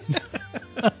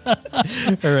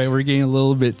 all right. We're getting a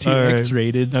little bit too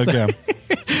X-rated. Okay.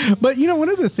 But, one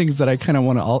of the things that I kind of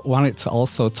wanted to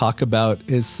also talk about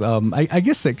is, I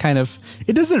guess it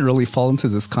doesn't really fall into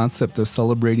this concept of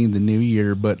celebrating the new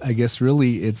year, but I guess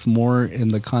really it's more in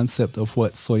the concept of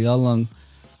what Soyalang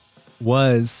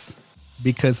was,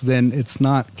 because then it's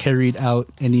not carried out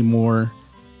anymore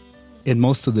in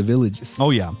most of the villages. Oh,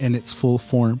 yeah. In its full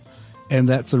form. And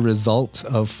that's a result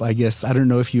of, I guess, I don't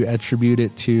know if you attribute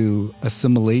it to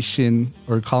assimilation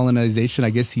or colonization. I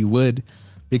guess you would,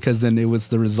 because then it was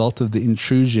the result of the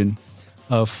intrusion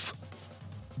of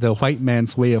the white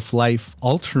man's way of life,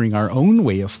 altering our own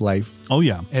way of life. Oh,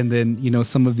 yeah. And then,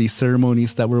 some of these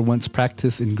ceremonies that were once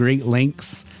practiced in great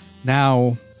lengths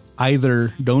now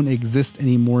either don't exist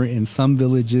anymore in some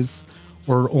villages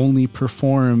or only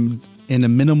performed in a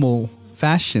minimal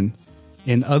fashion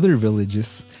in other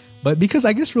villages. But because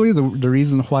I guess really the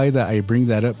reason why that I bring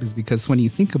that up is because when you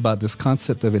think about this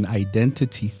concept of an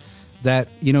identity, that,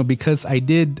 because I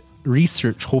did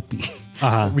research Hopi,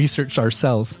 research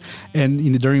ourselves,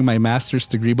 and during my master's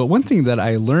degree. But one thing that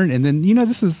I learned, and then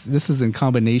this is in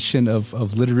combination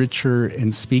of literature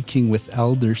and speaking with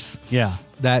elders. Yeah,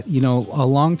 that a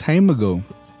long time ago,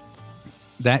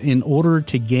 that in order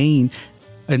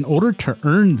to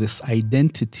earn this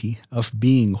identity of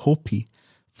being Hopi,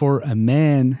 for a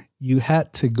man, you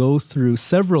had to go through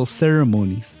several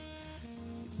ceremonies.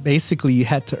 Basically, you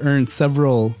had to earn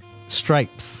several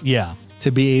stripes. Yeah.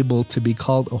 To be able to be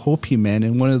called a Hopi man,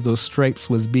 and one of those stripes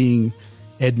was being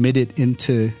admitted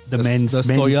into the men's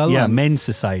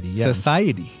society.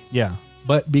 Society. Yeah.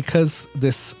 But because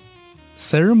this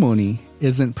ceremony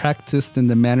isn't practiced in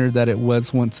the manner that it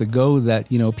was once ago, that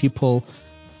people,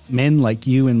 men like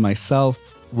you and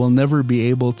myself, will never be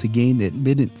able to gain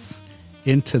admittance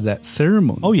into that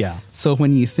ceremony. Oh yeah. So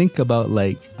when you think about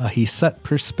like a Hisat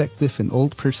perspective, an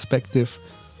old perspective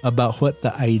about what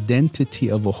the identity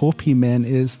of a Hopi man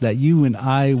is, that you and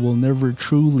I will never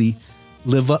truly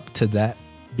live up to that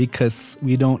because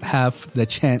we don't have the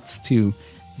chance to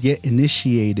get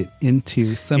initiated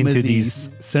into some of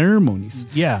these ceremonies.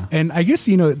 Yeah. And I guess,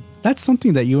 that's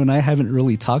something that you and I haven't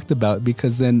really talked about,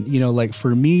 because then, like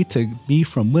for me to be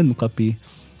from Munkapi,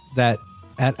 that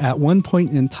at one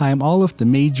point in time, all of the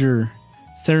major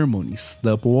ceremonies,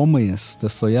 the Puomayas, the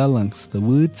Soyalangs, the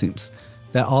Wudsims,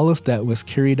 that all of that was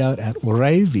carried out at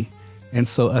Oraivi. And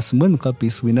so us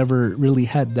Munkapis, we never really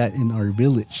had that in our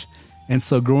village. And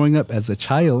so growing up as a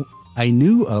child, I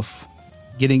knew of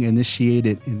getting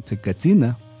initiated into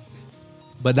Katsina,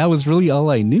 but that was really all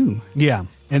I knew. Yeah.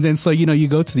 And then, so, you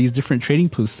go to these different trading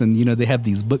posts and, they have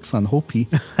these books on Hopi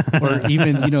or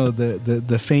even,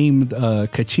 the famed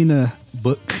Kachina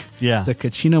book. Yeah. The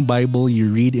Kachina Bible, you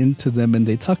read into them and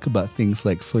they talk about things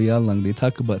like Soyalang. They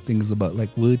talk about things about like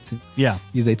woods. Yeah.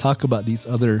 They talk about these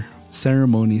other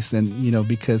ceremonies and,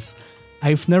 because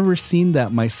I've never seen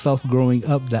that myself growing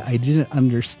up, that I didn't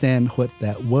understand what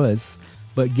that was.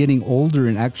 But getting older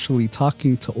and actually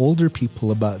talking to older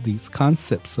people about these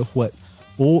concepts of what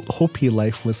old Hopi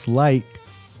life was like,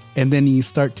 and then you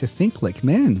start to think like,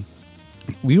 man,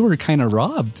 we were kind of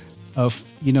robbed of,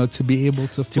 to be able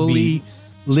to fully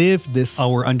live this.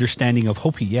 Our understanding of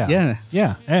Hopi, Yeah,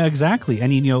 exactly.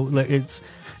 And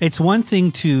it's one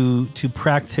thing to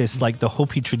practice like the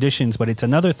Hopi traditions, but it's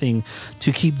another thing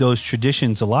to keep those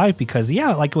traditions alive because,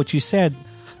 like what you said,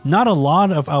 not a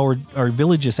lot of our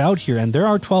villages out here, and there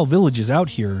are 12 villages out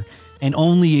here, and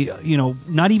only,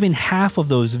 not even half of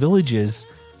those villages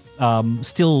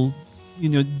still,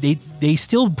 they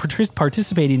still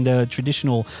participate in the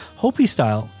traditional Hopi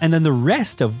style. And then the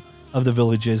rest of the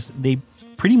villages, they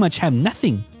pretty much have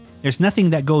nothing. There's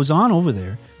nothing that goes on over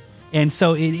there. And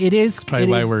so it is probably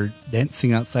why we're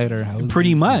dancing outside our houses.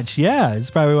 Pretty much, yeah.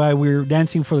 It's probably why we're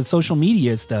dancing for the social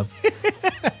media stuff.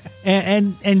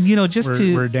 And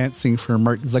we're dancing for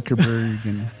Mark Zuckerberg,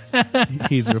 and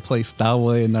he's replaced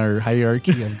Dawa in our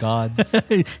hierarchy of gods.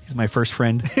 He's my first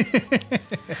friend.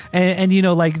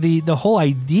 and like the whole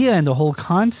idea and the whole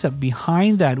concept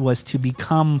behind that was to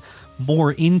become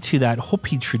more into that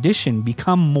Hopi tradition,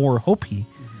 become more Hopi.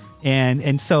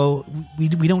 And so we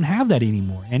don't have that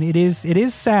anymore, and it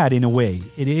is sad in a way.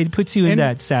 It puts you in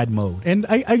that sad mode. And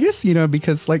I guess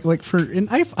because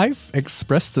I've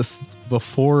expressed this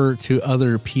before to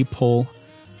other people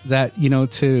that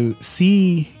to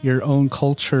see your own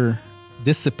culture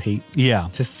dissipate,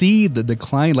 to see the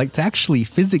decline, like to actually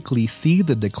physically see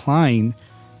the decline,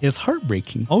 is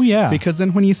heartbreaking. Oh yeah, because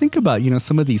then when you think about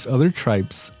some of these other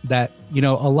tribes that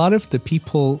a lot of the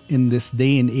people in this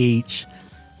day and age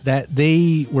that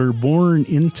they were born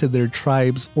into their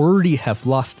tribes already have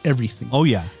lost everything. Oh,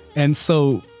 yeah. And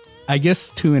so I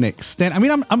guess to an extent,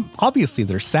 I'm obviously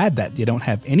they're sad that they don't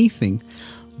have anything.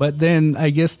 But then I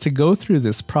guess to go through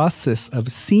this process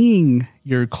of seeing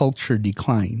your culture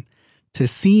decline, to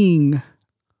seeing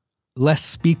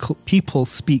less people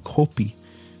speak Hopi,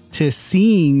 to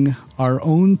seeing our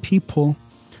own people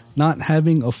not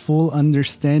having a full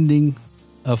understanding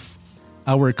of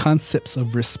our concepts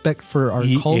of respect for our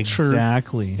culture.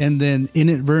 Exactly. And then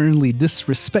inadvertently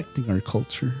disrespecting our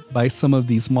culture by some of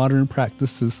these modern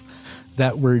practices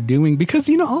that we're doing. Because,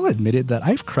 I'll admit it that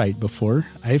I've cried before.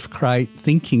 I've cried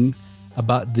thinking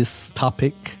about this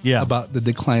topic, about the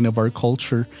decline of our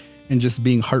culture, and just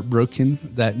being heartbroken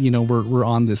that, we're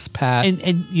on this path.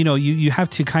 And you have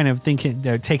to kind of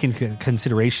take into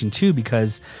consideration too,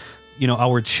 because,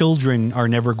 our children are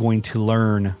never going to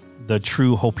learn the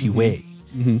true Hopi way.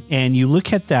 Mm-hmm. And you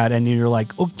look at that and you're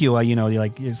like, Okyo,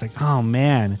 it's like, oh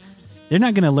man, they're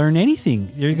not going to learn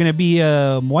anything. They're going to be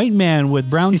a white man with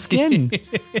brown skin.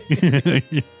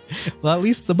 Well, at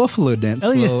least the buffalo dance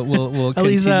will at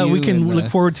least we can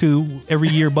look forward to every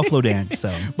year buffalo dance.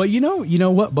 So, but you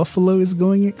know what buffalo is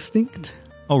going extinct?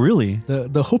 Oh, really?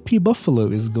 The Hopi buffalo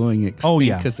is going extinct. Oh,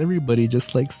 yeah. Because everybody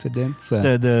just likes to dance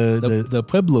the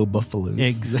Pueblo buffaloes.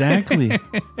 Exactly.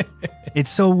 It's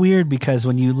so weird because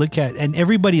when you look at, and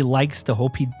everybody likes the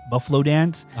Hopi buffalo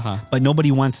dance, but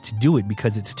nobody wants to do it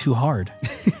because it's too hard.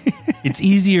 It's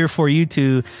easier for you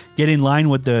to get in line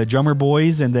with the drummer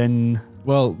boys and then...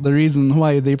 Well, the reason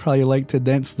why they probably like to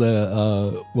dance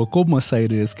the Wakoma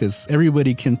side is because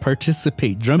everybody can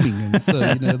participate drumming. And so,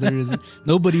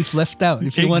 nobody's left out.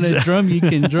 If you want to drum, you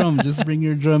can drum. Just bring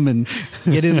your drum and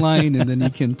get in line, and then you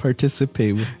can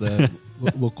participate with the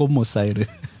Wakoma side.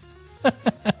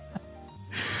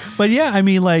 But yeah,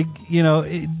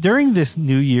 during this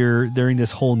new year, during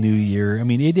this whole new year,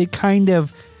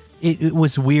 it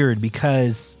was weird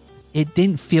because it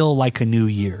didn't feel like a new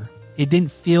year. It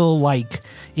didn't feel like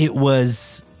it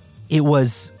was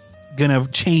gonna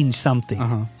change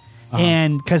something.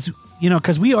 And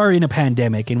because we are in a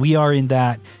pandemic and we are in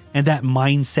that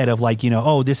mindset of like,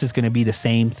 this is gonna be the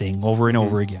same thing over and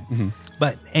over again. Mm-hmm.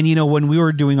 But when we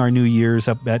were doing our New Year's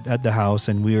up at the house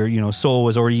and we were, Soul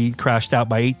was already crashed out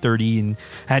by 8:30 and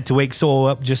had to wake Soul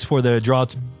up just for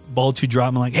the ball to drop.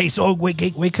 I'm like, hey, Soul,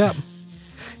 wake up.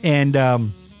 And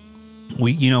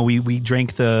we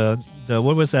drank the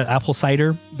what was that, apple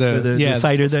cider? The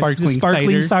cider, the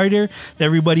sparkling cider that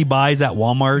everybody buys at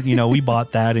Walmart. We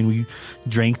bought that and we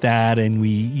drank that and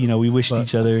we wished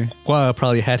each other. Guava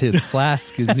probably had his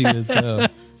flask because he was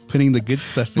putting the good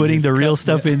stuff, putting the real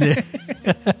stuff in there.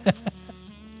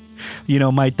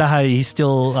 My taha, he's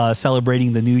still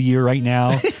celebrating the new year right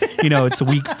now. It's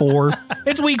week 4.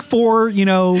 It's week 4,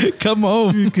 Come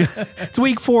home. It's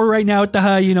week 4 right now,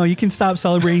 taha. You can stop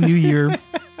celebrating New Year.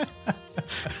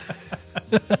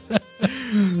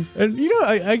 And,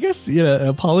 I guess,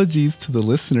 apologies to the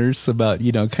listeners about,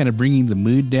 kind of bringing the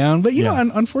mood down. But,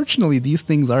 unfortunately, these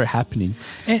things are happening.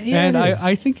 And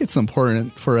I think it's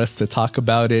important for us to talk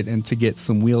about it and to get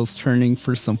some wheels turning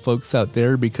for some folks out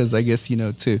there. Because I guess,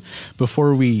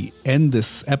 before we end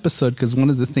this episode, because one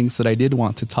of the things that I did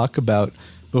want to talk about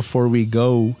before we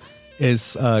go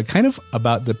is kind of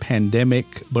about the pandemic,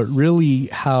 but really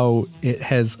how it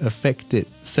has affected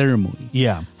ceremony.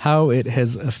 Yeah. How it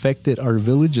has affected our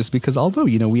villages. Because although,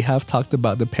 we have talked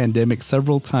about the pandemic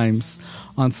several times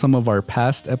on some of our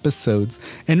past episodes,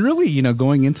 and really,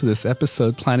 going into this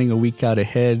episode, planning a week out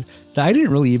ahead, that I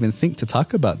didn't really even think to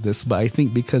talk about this, but I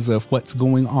think because of what's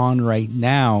going on right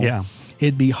now,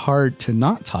 it'd be hard to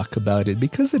not talk about it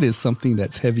because it is something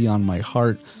that's heavy on my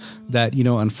heart. That,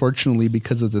 unfortunately,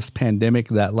 because of this pandemic,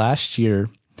 that last year,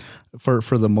 for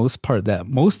the most part, that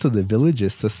most of the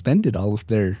villages suspended all of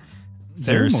their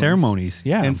ceremonies.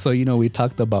 Yeah. And so, we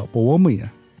talked about Bawomaya,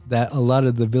 that a lot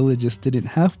of the villages didn't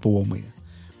have Bawomaya.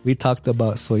 We talked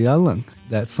about Soyalang,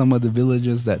 that some of the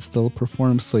villages that still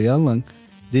perform Soyalang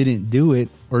didn't do it,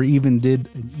 or even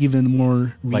did an even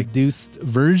more reduced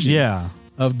version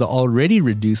of the already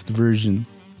reduced version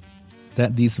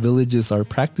that these villages are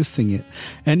practicing it.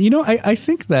 And, I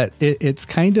think that it's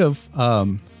kind of,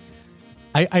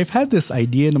 I've had this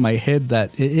idea in my head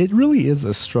that it really is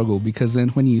a struggle, because then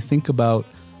when you think about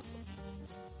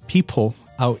people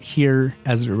out here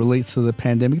as it relates to the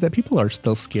pandemic, that people are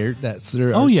still scared, that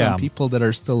there are some people that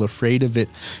are still afraid of it.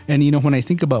 And, when I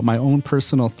think about my own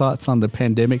personal thoughts on the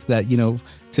pandemic, that,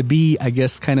 to be, I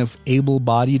guess, kind of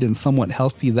able-bodied and somewhat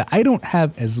healthy, that I don't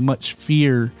have as much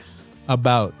fear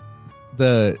about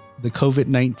the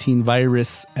COVID-19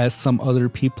 virus as some other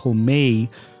people may.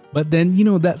 But then,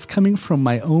 that's coming from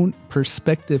my own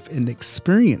perspective and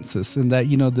experiences. And that,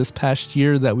 this past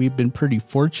year that we've been pretty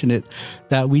fortunate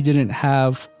that we didn't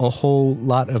have a whole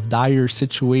lot of dire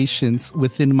situations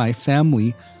within my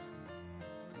family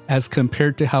as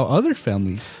compared to how other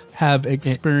families have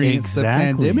experienced the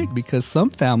pandemic. Because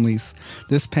some families,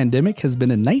 this pandemic has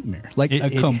been a nightmare, like a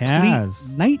complete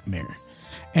nightmare.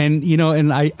 And,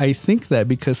 and I think that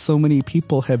because so many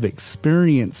people have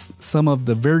experienced some of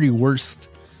the very worst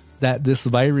that this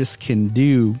virus can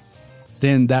do,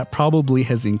 then that probably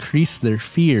has increased their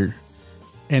fear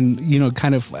and,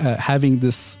 kind of having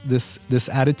this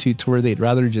attitude to where they'd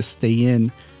rather just stay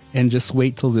in and just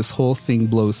wait till this whole thing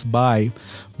blows by.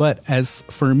 But as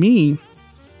for me,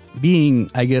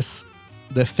 being, I guess,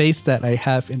 the faith that I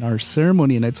have in our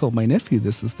ceremony, and I told my nephew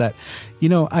this, is that,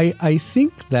 I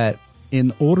think that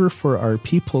in order for our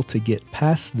people to get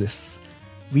past this,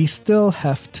 we still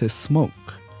have to smoke.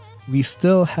 We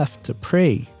still have to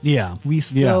pray. Yeah. We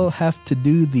still have to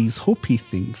do these Hopi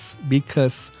things,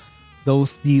 because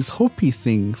these Hopi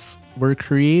things were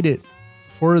created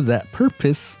for that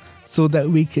purpose, so that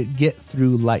we could get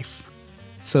through life.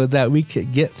 So that we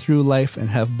could get through life and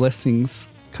have blessings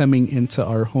coming into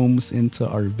our homes, into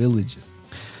our villages.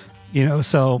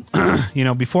 So,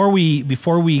 before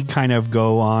we kind of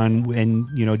go on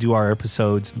and, do our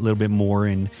episodes a little bit more,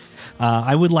 and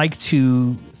I would like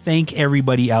to thank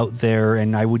everybody out there,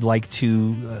 and I would like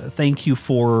to thank you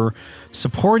for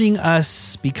supporting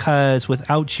us, because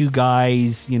without you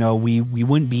guys, we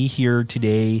wouldn't be here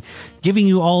today, giving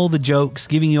you all the jokes,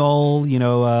 giving you all,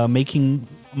 making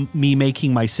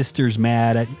my sisters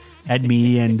mad at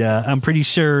me, and I'm pretty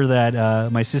sure that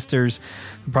my sisters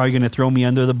are probably going to throw me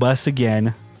under the bus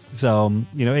again. So,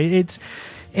 it's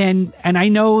and I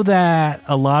know that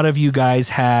a lot of you guys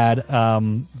had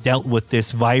dealt with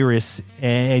this virus,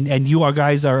 and you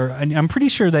guys are, and I'm pretty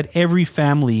sure that every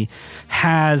family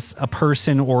has a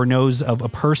person or knows of a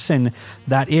person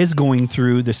that is going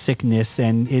through the sickness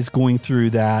and is going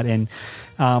through that, and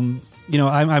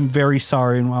I'm very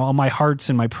sorry, and all my hearts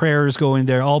and my prayers go in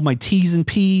there. All my T's and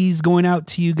P's going out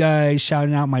to you guys,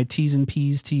 shouting out my T's and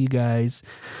P's to you guys.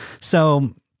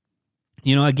 So,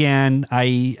 again,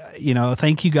 I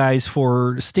thank you guys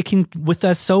for sticking with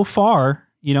us so far.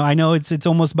 I know it's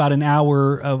almost about an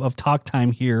hour of talk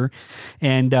time here,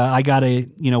 and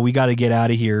we gotta get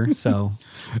out of here. So,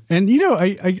 and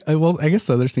I guess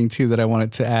the other thing too that I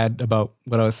wanted to add about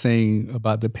what I was saying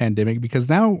about the pandemic, because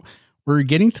now we're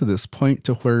getting to this point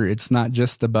to where it's not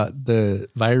just about the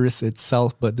virus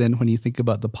itself, but then when you think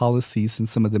about the policies and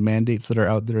some of the mandates that are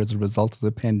out there as a result of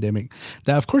the pandemic,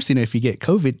 that of course, if you get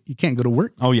COVID, you can't go to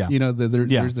work. Oh yeah.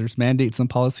 There's mandates and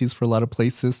policies for a lot of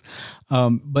places.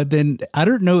 But then I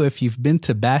don't know if you've been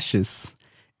to Bashas'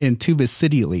 in Tuba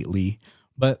City lately,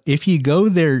 but if you go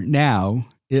there now,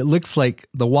 it looks like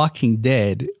The Walking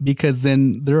Dead, because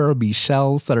then there will be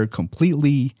shelves that are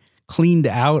completely cleaned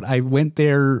out. I went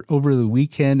there over the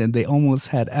weekend and they almost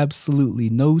had absolutely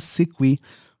no sickwe,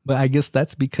 but I guess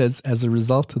that's because as a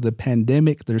result of the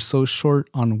pandemic, they're so short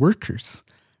on workers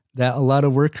that a lot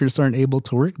of workers aren't able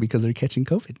to work because they're catching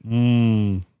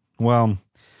COVID. Well,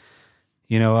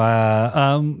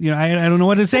 I don't know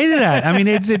what to say to that. I mean,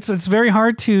 it's very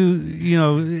hard to,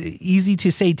 easy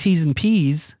to say T's and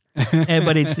P's.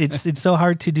 But it's so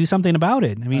hard to do something about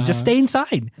it. I mean, just stay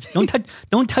inside.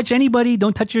 Don't touch anybody.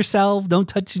 Don't touch yourself. Don't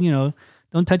touch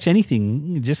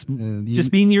anything. Just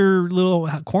be in your little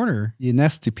corner. You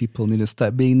nasty people need to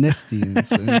stop being nasty, and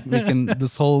so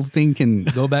this whole thing can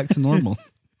go back to normal.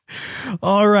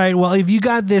 All right. Well, if you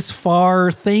got this far,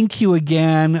 thank you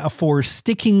again for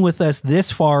sticking with us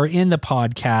this far in the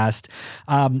podcast.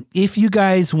 If you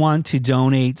guys want to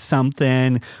donate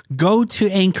something, go to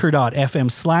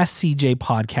anchor.fm/CJ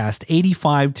Podcast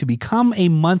 85 to become a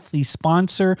monthly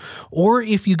sponsor. Or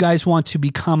if you guys want to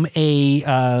become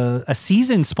a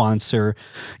season sponsor,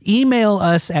 email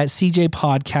us at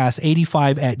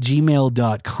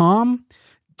cjpodcast85@gmail.com.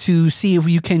 to see if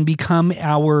you can become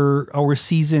our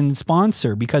season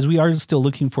sponsor, because we are still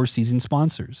looking for season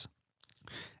sponsors.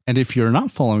 And if you're not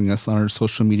following us on our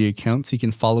social media accounts, you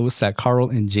can follow us at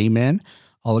Carl and J-Man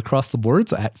all across the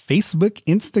boards at Facebook,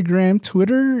 Instagram,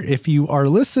 Twitter. If you are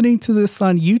listening to this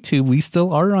on YouTube, we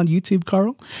still are on YouTube,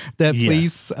 Carl.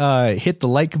 Please hit the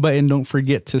like button. Don't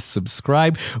forget to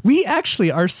subscribe. We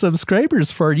actually, our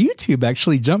subscribers for our YouTube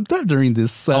actually jumped up during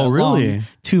this long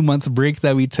 2-month break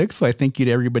that we took. So I thank you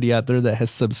to everybody out there that has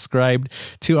subscribed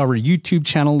to our YouTube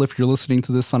channel. If you're listening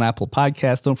to this on Apple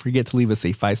Podcasts, don't forget to leave us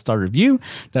a 5-star review.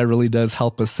 That really does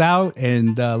help us out.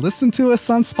 And listen to us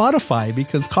on Spotify,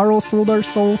 because Carl sold our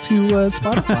soul to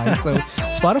Spotify. So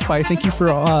Spotify, thank you for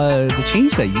the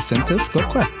change that you sent us. Go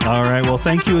quick. All right. Well,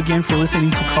 thank you again for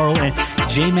listening to Carl and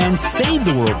J-Man Save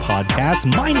the World podcast.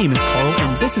 My name is Carl,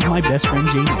 and this is my best friend,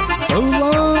 J-Man. So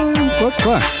long. Go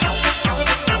quick.